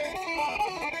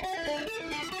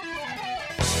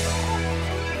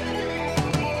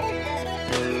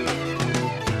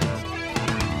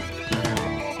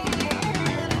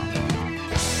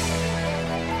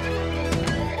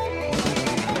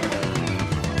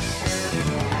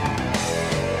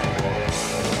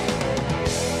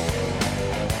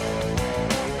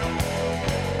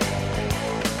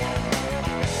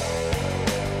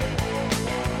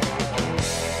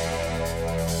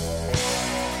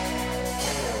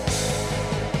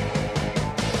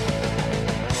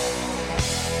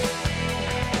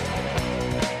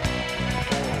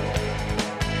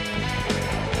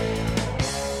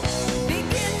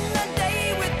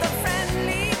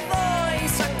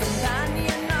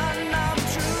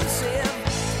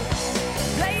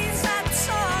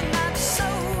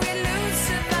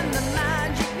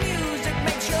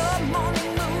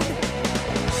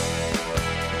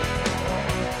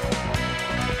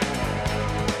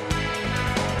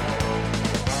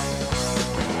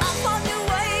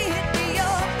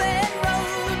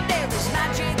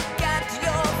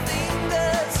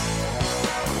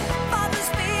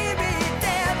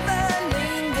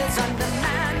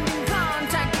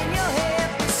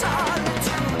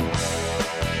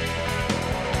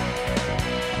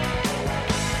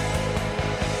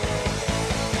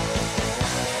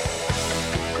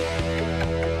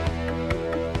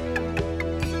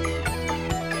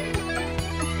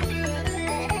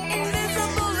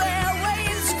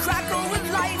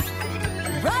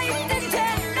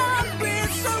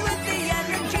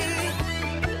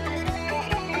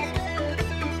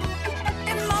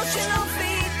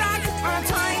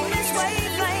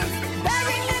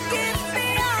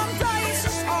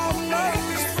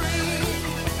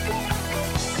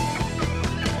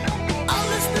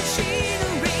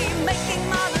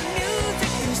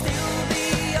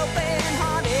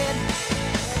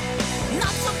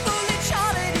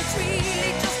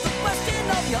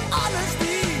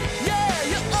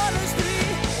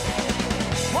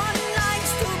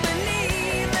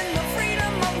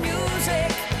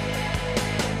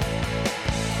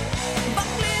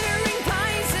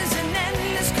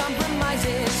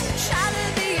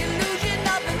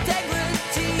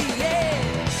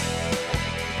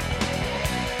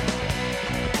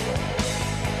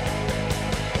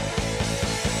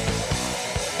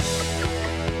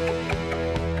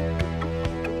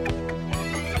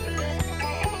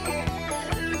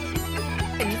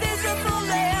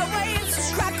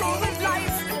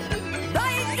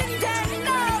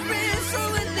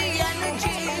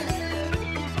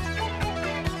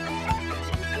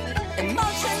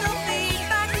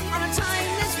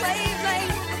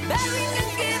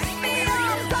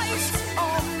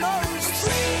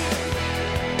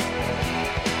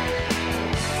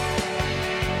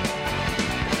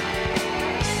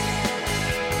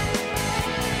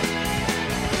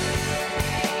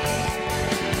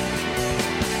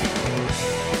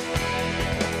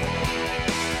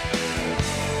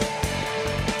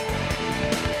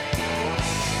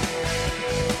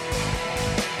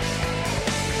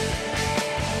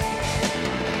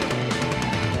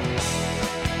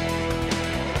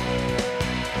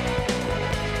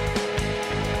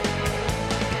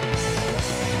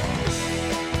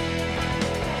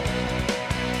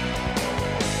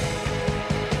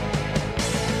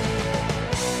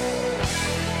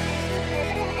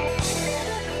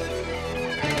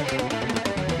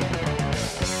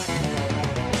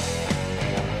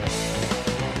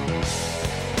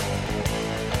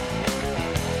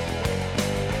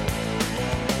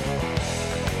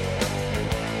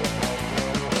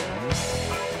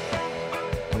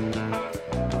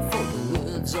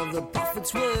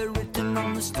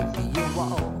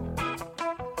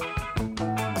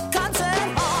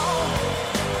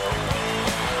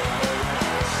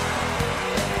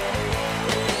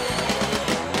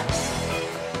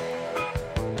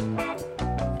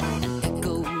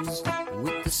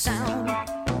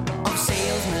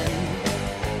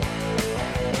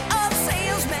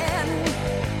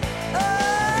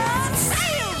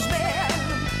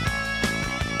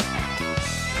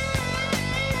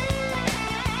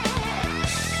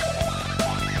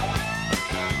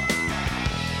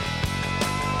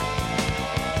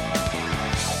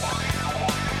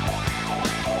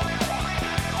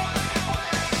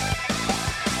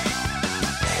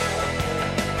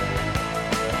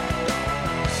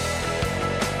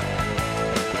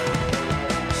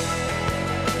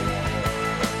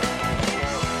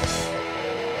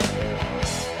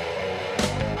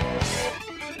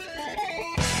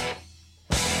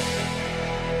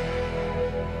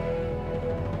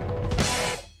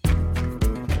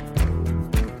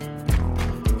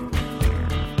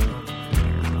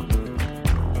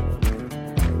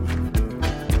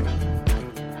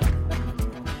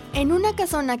 En una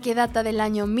casona que data del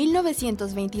año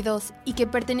 1922 y que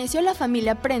perteneció a la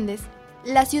familia Prendes,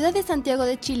 la ciudad de Santiago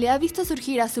de Chile ha visto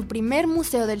surgir a su primer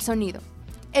Museo del Sonido,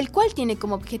 el cual tiene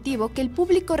como objetivo que el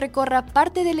público recorra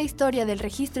parte de la historia del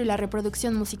registro y la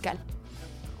reproducción musical,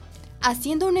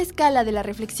 haciendo una escala de la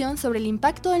reflexión sobre el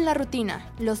impacto en la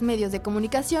rutina, los medios de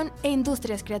comunicación e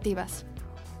industrias creativas.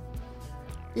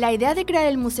 La idea de crear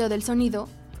el Museo del Sonido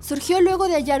surgió luego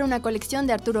de hallar una colección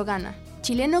de Arturo Gana,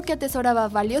 chileno que atesoraba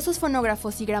valiosos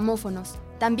fonógrafos y gramófonos,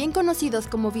 también conocidos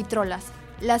como vitrolas,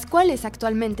 las cuales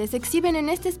actualmente se exhiben en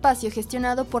este espacio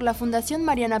gestionado por la Fundación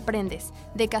Mariana Prendes,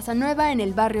 de Casanueva en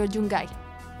el barrio Yungay.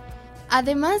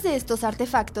 Además de estos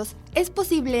artefactos, es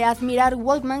posible admirar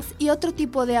Walkmans y otro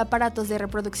tipo de aparatos de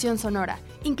reproducción sonora,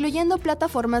 incluyendo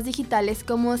plataformas digitales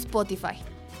como Spotify.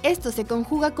 Esto se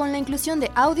conjuga con la inclusión de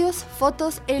audios,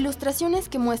 fotos e ilustraciones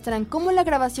que muestran cómo la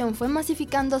grabación fue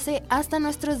masificándose hasta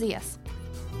nuestros días.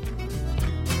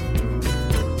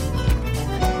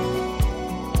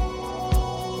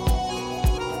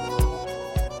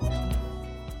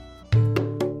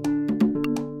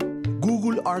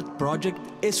 Google Art Project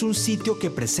es un sitio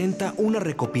que presenta una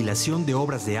recopilación de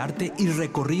obras de arte y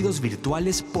recorridos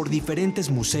virtuales por diferentes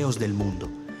museos del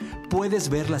mundo. Puedes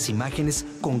ver las imágenes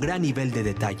con gran nivel de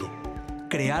detalle,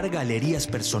 crear galerías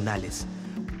personales,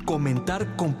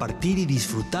 comentar, compartir y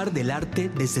disfrutar del arte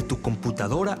desde tu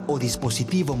computadora o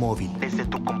dispositivo móvil.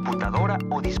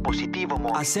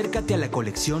 Acércate a la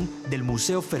colección del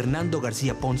Museo Fernando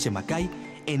García Ponce Macay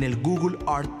en el Google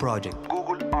Art Project.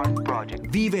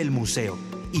 Vive el museo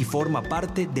y forma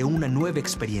parte de una nueva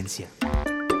experiencia.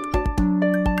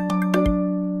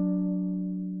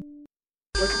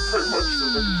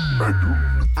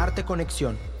 Arte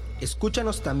Conexión.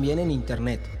 Escúchanos también en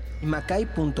internet.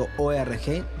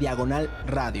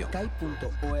 macay.org/radio.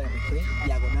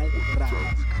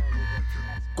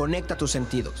 Conecta tus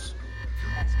sentidos.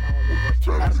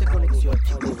 Arte Conexión.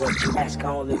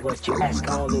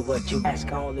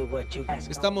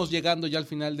 Estamos llegando ya al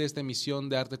final de esta emisión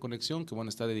de Arte Conexión, que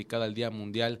está dedicada al Día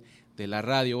Mundial de la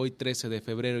Radio, hoy 13 de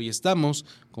febrero, y estamos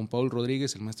con Paul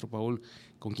Rodríguez, el maestro Paul,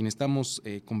 con quien estamos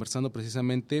conversando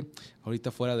precisamente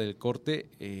ahorita fuera del corte,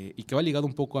 y que va ligado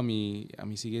un poco a mi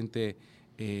siguiente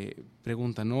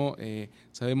pregunta, ¿no?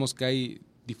 Sabemos que hay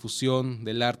difusión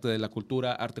del arte, de la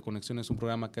cultura. Arte Conexión es un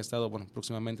programa que ha estado,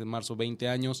 próximamente en marzo, 20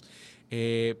 años,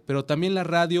 pero también la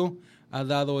radio ha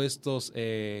dado estos,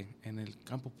 en el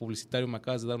campo publicitario, me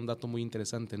acabas de dar un dato muy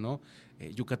interesante, ¿no?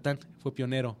 Yucatán fue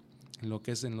pionero en lo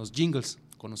que es en los jingles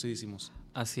conocidísimos.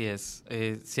 Así es,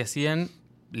 se hacían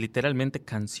literalmente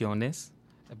canciones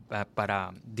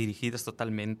dirigidas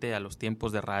totalmente a los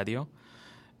tiempos de radio,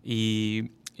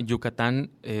 y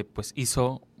Yucatán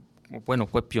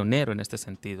fue pionero en este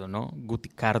sentido, ¿no? Guti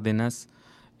Cárdenas,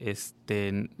 y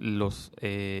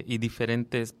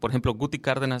diferentes, por ejemplo, Guti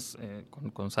Cárdenas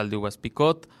con Sal de Uvas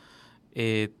Picot,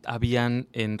 habían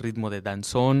en ritmo de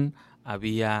danzón,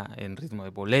 había en ritmo de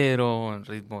bolero, en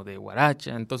ritmo de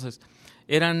guaracha. Entonces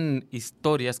eran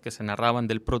historias que se narraban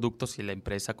del producto si la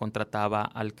empresa contrataba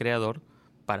al creador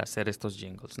para hacer estos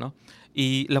jingles, ¿no?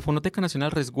 Y la Fonoteca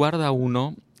Nacional resguarda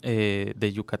uno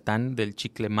de Yucatán, del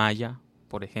Chicle Maya,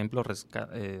 por ejemplo,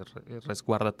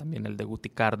 resguarda también el de Guti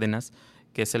Cárdenas,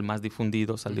 que es el más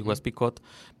difundido, Sal de Uvas Picot,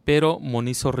 pero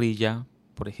Moni Zorrilla,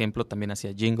 por ejemplo, también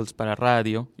hacía jingles para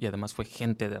radio, y además fue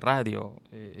gente de radio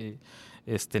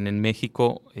en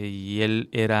México, y él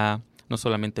era no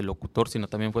solamente locutor, sino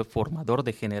también fue formador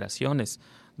de generaciones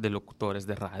de locutores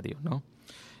de radio, ¿no?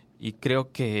 Y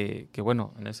creo que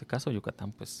en ese caso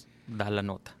Yucatán pues da la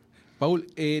nota. Paul,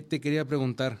 te quería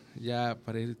preguntar, ya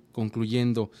para ir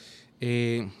concluyendo,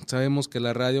 sabemos que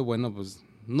la radio,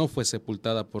 no fue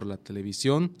sepultada por la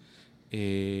televisión,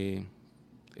 el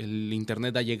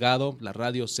internet ha llegado, la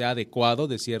radio se ha adecuado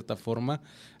de cierta forma,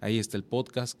 ahí está el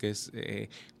podcast, que es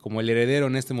como el heredero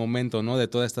en este momento, ¿no?, de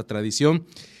toda esta tradición.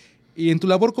 Y en tu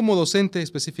labor como docente,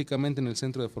 específicamente en el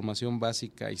Centro de Formación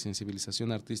Básica y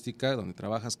Sensibilización Artística, donde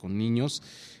trabajas con niños,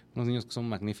 unos niños que son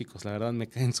magníficos, la verdad me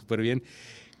caen súper bien.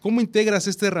 ¿Cómo integras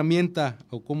esta herramienta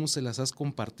o cómo se las has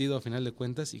compartido a final de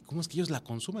cuentas y cómo es que ellos la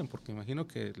consumen? Porque imagino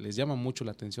que les llama mucho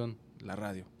la atención la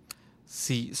radio.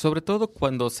 Sí, sobre todo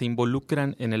cuando se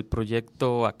involucran en el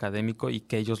proyecto académico y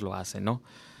que ellos lo hacen, ¿no?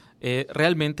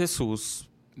 Realmente sus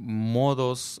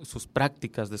modos, sus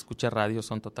prácticas de escuchar radio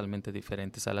son totalmente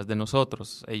diferentes a las de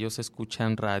nosotros. Ellos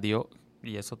escuchan radio,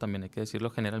 y eso también hay que decirlo,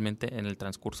 generalmente en el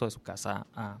transcurso de su casa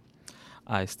a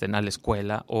la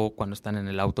escuela o cuando están en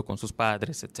el auto con sus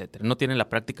padres, etcétera. No tienen la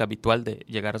práctica habitual de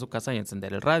llegar a su casa y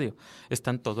encender el radio.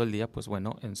 Están todo el día,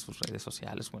 en sus redes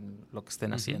sociales o en lo que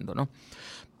estén haciendo, ¿no?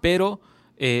 Pero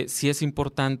Sí es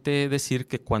importante decir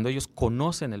que cuando ellos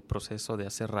conocen el proceso de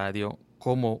hacer radio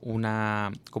como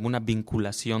una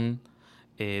vinculación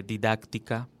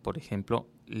didáctica, por ejemplo,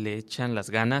 le echan las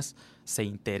ganas, se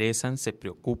interesan, se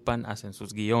preocupan, hacen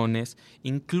sus guiones.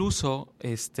 Incluso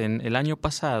el año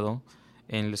pasado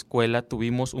en la escuela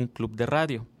tuvimos un club de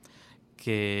radio,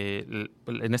 que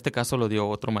en este caso lo dio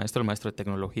otro maestro, el maestro de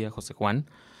tecnología, José Juan,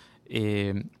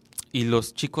 y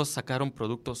los chicos sacaron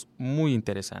productos muy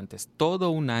interesantes. Todo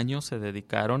un año se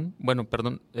dedicaron,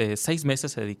 6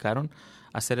 meses se dedicaron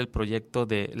a hacer el proyecto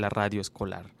de la radio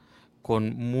escolar,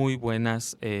 con muy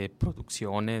buenas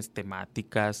producciones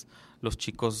temáticas. Los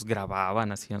chicos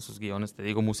grababan, hacían sus guiones,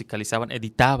 musicalizaban,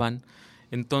 editaban.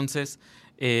 Entonces,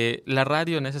 la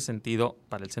radio en ese sentido,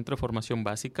 para el Centro de Formación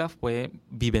Básica, fue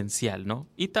vivencial, ¿no?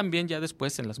 Y también ya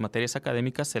después en las materias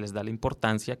académicas se les da la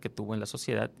importancia que tuvo en la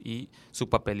sociedad y su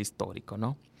papel histórico,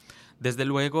 ¿no? Desde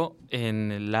luego,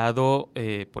 en el lado,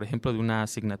 por ejemplo, de una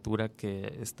asignatura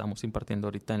que estamos impartiendo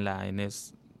ahorita en la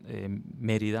ENES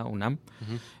Mérida, UNAM,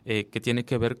 que tiene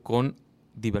que ver con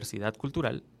diversidad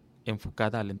cultural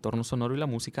enfocada al entorno sonoro y la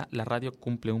música, la radio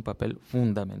cumple un papel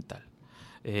fundamental.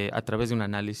 A través de un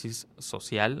análisis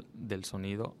social del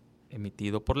sonido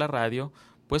emitido por la radio,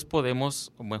 pues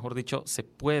podemos, o mejor dicho, se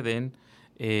pueden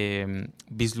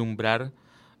vislumbrar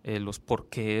los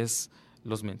porqués,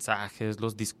 los mensajes,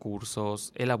 los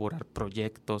discursos, elaborar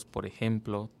proyectos, por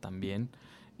ejemplo, también.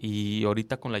 Y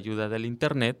ahorita con la ayuda del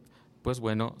Internet, pues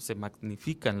bueno, se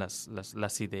magnifican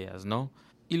las ideas, ¿no?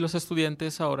 Y los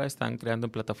estudiantes ahora están creando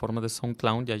en plataformas de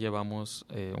SoundCloud, ya llevamos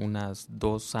unos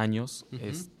 2 años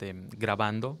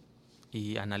grabando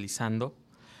y analizando,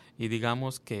 y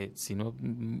digamos que si no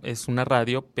es una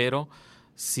radio, pero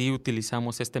sí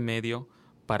utilizamos este medio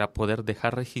para poder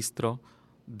dejar registro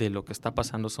de lo que está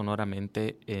pasando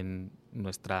sonoramente en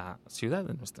nuestra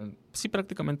ciudad,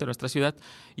 prácticamente en nuestra ciudad.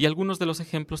 Y algunos de los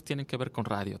ejemplos tienen que ver con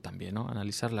radio también, ¿no?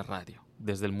 Analizar la radio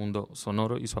desde el mundo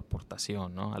sonoro y su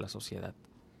aportación, ¿no?, a la sociedad.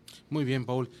 Muy bien,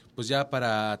 Paul. Pues ya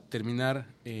para terminar,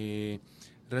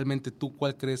 realmente tú,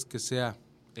 ¿cuál crees que sea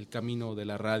el camino de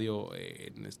la radio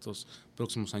en estos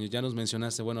próximos años? Ya nos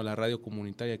mencionaste, la radio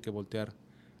comunitaria hay que voltear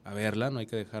a verla, no hay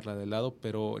que dejarla de lado,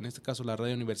 pero en este caso la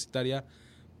radio universitaria,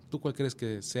 ¿tú cuál crees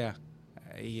que sea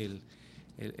ahí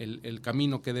el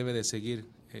camino que debe de seguir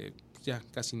ya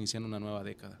casi iniciando una nueva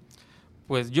década?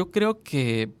 Pues yo creo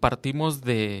que partimos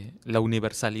de la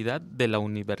universalidad de la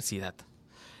universidad.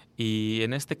 Y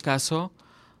en este caso,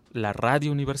 la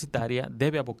radio universitaria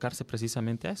debe abocarse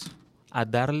precisamente a eso, a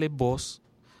darle voz,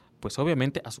 pues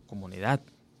obviamente a su comunidad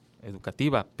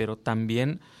educativa, pero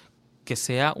también que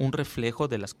sea un reflejo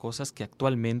de las cosas que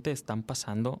actualmente están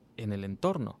pasando en el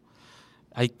entorno.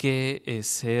 Hay que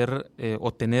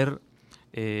tener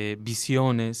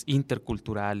visiones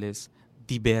interculturales,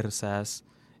 diversas,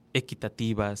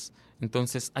 equitativas.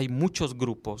 Entonces hay muchos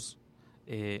grupos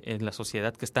en la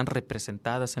sociedad que están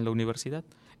representadas en la universidad,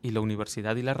 y la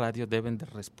universidad y la radio deben de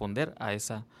responder a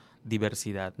esa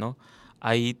diversidad, ¿no?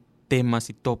 Hay temas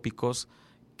y tópicos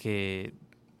que,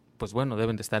 pues bueno,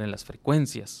 deben de estar en las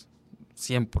frecuencias,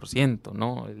 100%,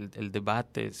 ¿no? El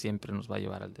debate siempre nos va a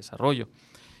llevar al desarrollo.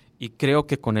 Y creo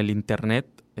que con el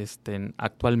Internet,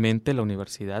 actualmente la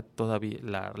universidad, todavía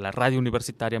la radio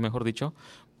universitaria, mejor dicho,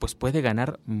 pues puede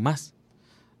ganar más.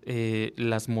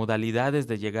 Las modalidades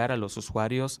de llegar a los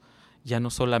usuarios ya no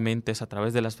solamente es a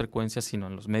través de las frecuencias, sino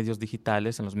en los medios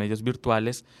digitales, en los medios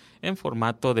virtuales, en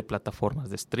formato de plataformas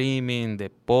de streaming,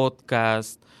 de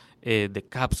podcast, de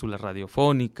cápsulas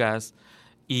radiofónicas,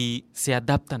 y se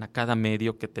adaptan a cada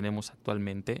medio que tenemos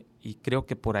actualmente, y creo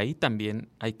que por ahí también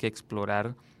hay que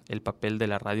explorar el papel de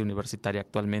la radio universitaria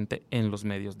actualmente en los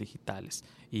medios digitales,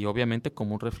 y obviamente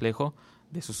como un reflejo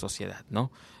de su sociedad,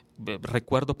 ¿no?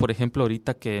 Recuerdo, por ejemplo,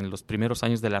 ahorita que en los primeros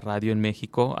años de la radio en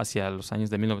México, hacia los años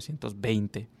de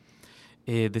 1920,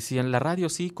 decían, la radio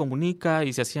sí comunica,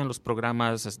 y se hacían los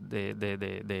programas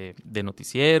de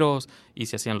noticieros, y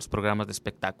se hacían los programas de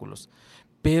espectáculos.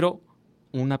 Pero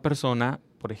una persona,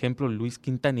 por ejemplo, Luis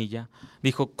Quintanilla,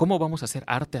 dijo, ¿cómo vamos a hacer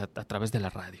arte a través de la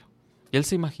radio? Y él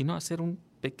se imaginó hacer un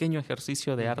pequeño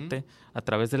ejercicio de arte a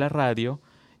través de la radio,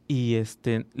 y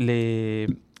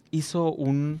le hizo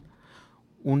un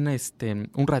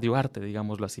radioarte,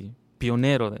 digámoslo así,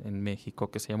 pionero en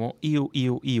México, que se llamó Iu. Y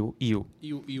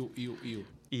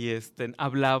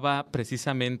hablaba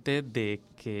precisamente de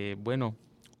que, bueno,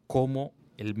 cómo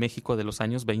el México de los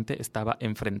años 20 estaba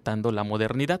enfrentando la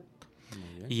modernidad.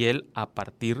 Y él, a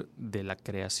partir de la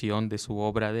creación de su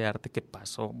obra de arte que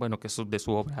pasó, de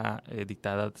su obra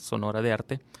editada sonora de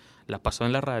arte, la pasó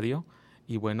en la radio.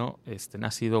 Y bueno,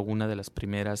 ha sido una de las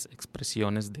primeras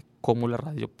expresiones de cómo la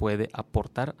radio puede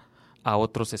aportar a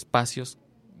otros espacios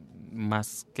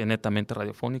más que netamente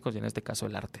radiofónicos, y en este caso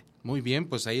el arte. Muy bien,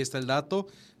 pues ahí está el dato.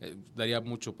 Daría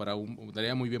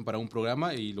muy bien para un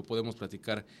programa y lo podemos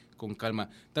platicar con calma.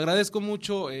 Te agradezco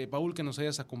mucho, Paul, que nos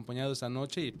hayas acompañado esta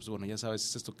noche y pues bueno, ya sabes,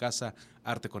 esta es tu casa,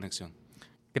 Arte Conexión.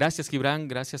 Gracias, Gibran,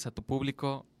 gracias a tu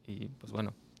público y pues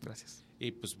bueno, gracias.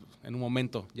 Y pues en un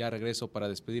momento ya regreso para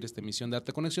despedir esta emisión de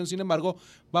Arte Conexión. Sin embargo,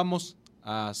 vamos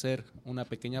a hacer una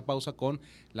pequeña pausa con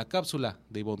la cápsula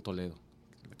de Ivonne Toledo,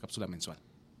 la cápsula mensual.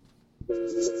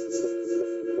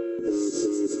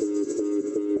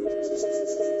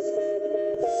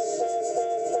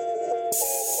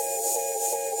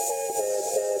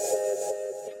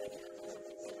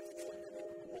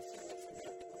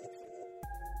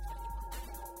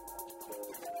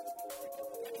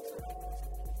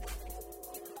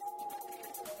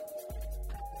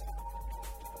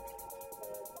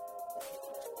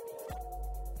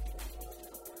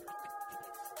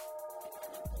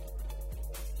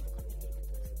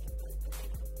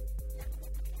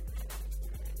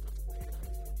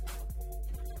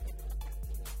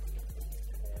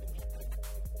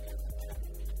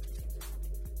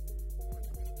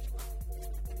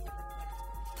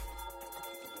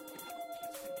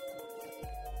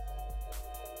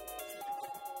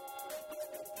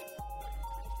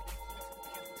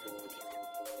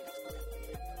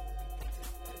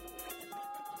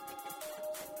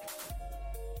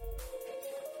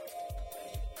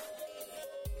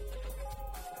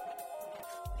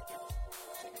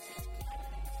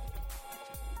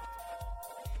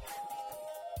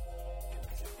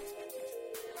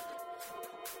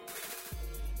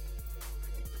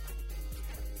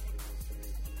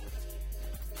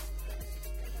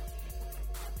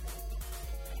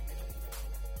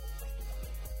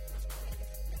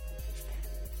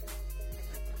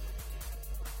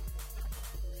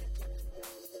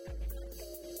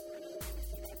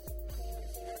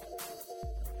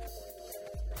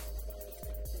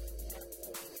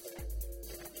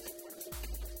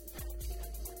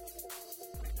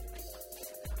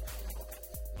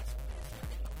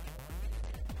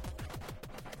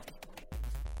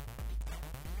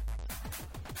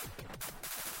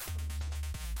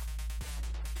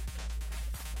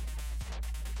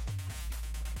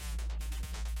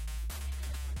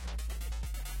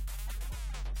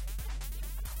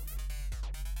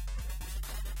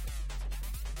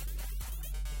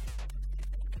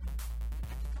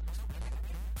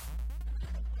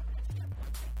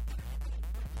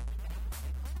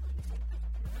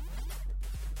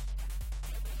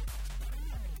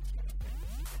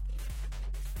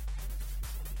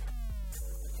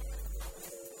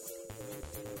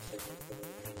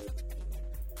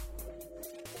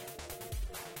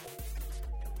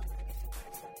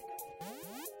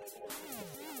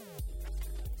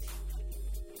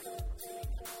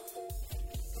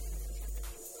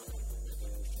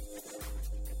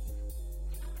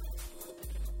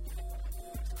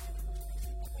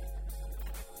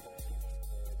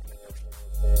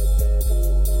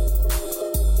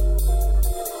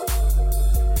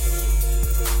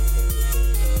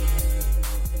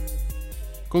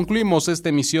 Concluimos esta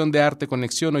emisión de Arte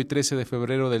Conexión hoy 13 de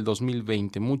febrero del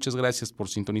 2020. Muchas gracias por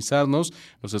sintonizarnos.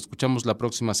 Nos escuchamos la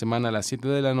próxima semana a las 7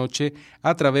 de la noche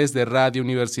a través de Radio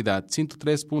Universidad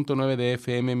 103.9 de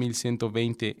FM,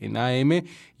 1120 en AM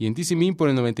y en Tizimín por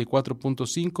el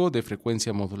 94.5 de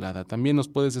frecuencia modulada. También nos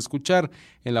puedes escuchar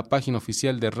en la página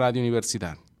oficial de Radio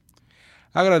Universidad.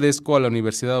 Agradezco a la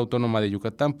Universidad Autónoma de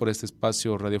Yucatán por este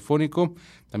espacio radiofónico,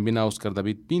 también a Óscar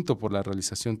David Pinto por la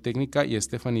realización técnica y a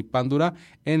Stephanie Pándura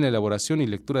en la elaboración y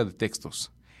lectura de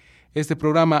textos. Este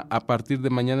programa a partir de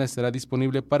mañana estará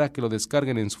disponible para que lo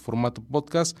descarguen en su formato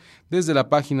podcast desde la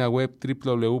página web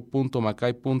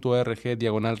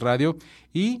www.macay.org/radio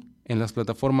y en las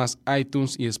plataformas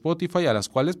iTunes y Spotify, a las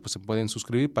cuales pues, se pueden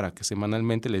suscribir para que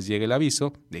semanalmente les llegue el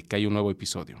aviso de que hay un nuevo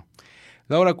episodio.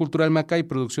 La Hora Cultural Macay,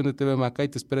 producción de TV Macay,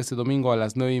 te espera este domingo a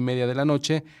las 9:30 de la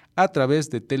noche a través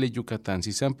de Tele Yucatán.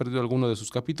 Si se han perdido alguno de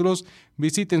sus capítulos,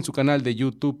 visiten su canal de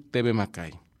YouTube TV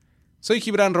Macay. Soy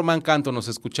Gibran Román Canto, nos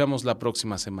escuchamos la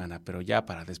próxima semana, pero ya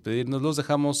para despedirnos los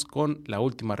dejamos con la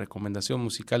última recomendación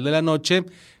musical de la noche,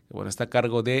 que bueno, está a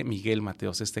cargo de Miguel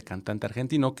Mateos, este cantante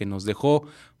argentino que nos dejó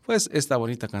pues esta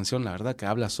bonita canción, la verdad que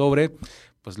habla sobre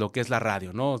pues lo que es la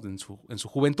radio, ¿no? En su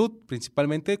juventud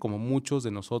principalmente, como muchos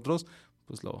de nosotros,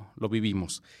 pues lo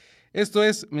vivimos. Esto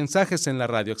es Mensajes en la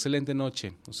Radio. Excelente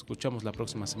noche. Nos escuchamos la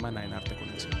próxima semana en Arte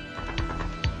Conexión.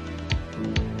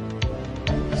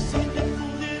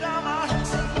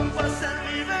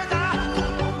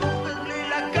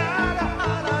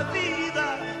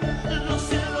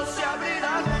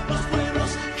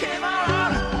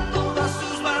 Toda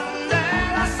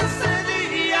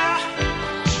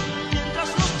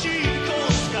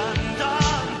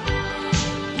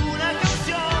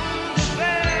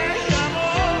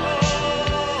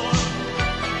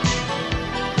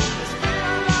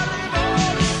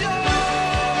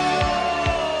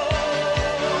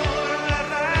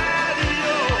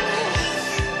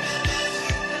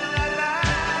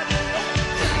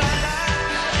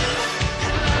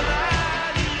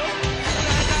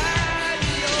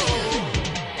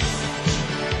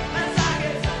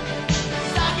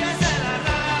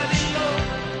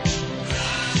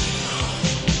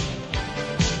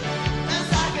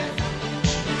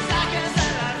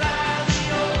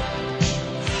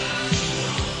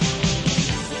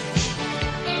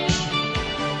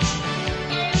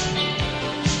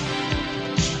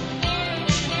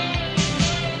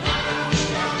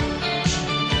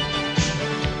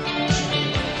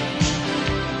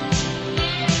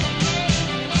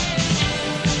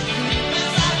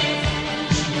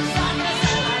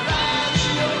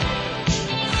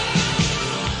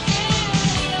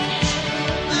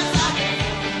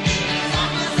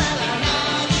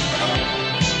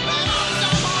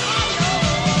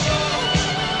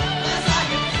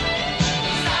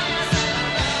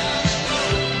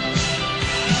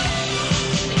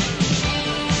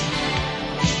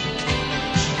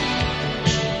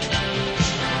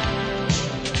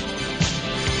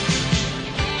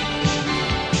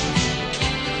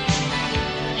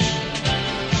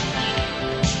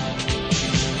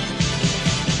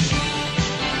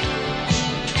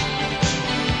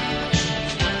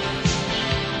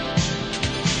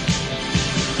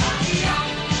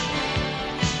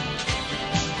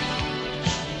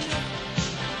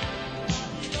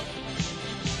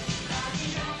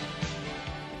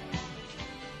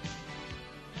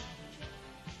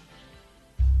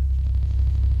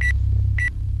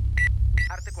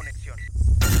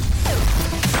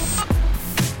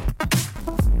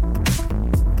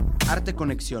Arte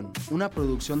Conexión, una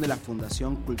producción de la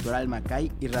Fundación Cultural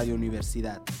Macay y Radio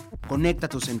Universidad. Conecta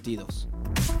tus sentidos.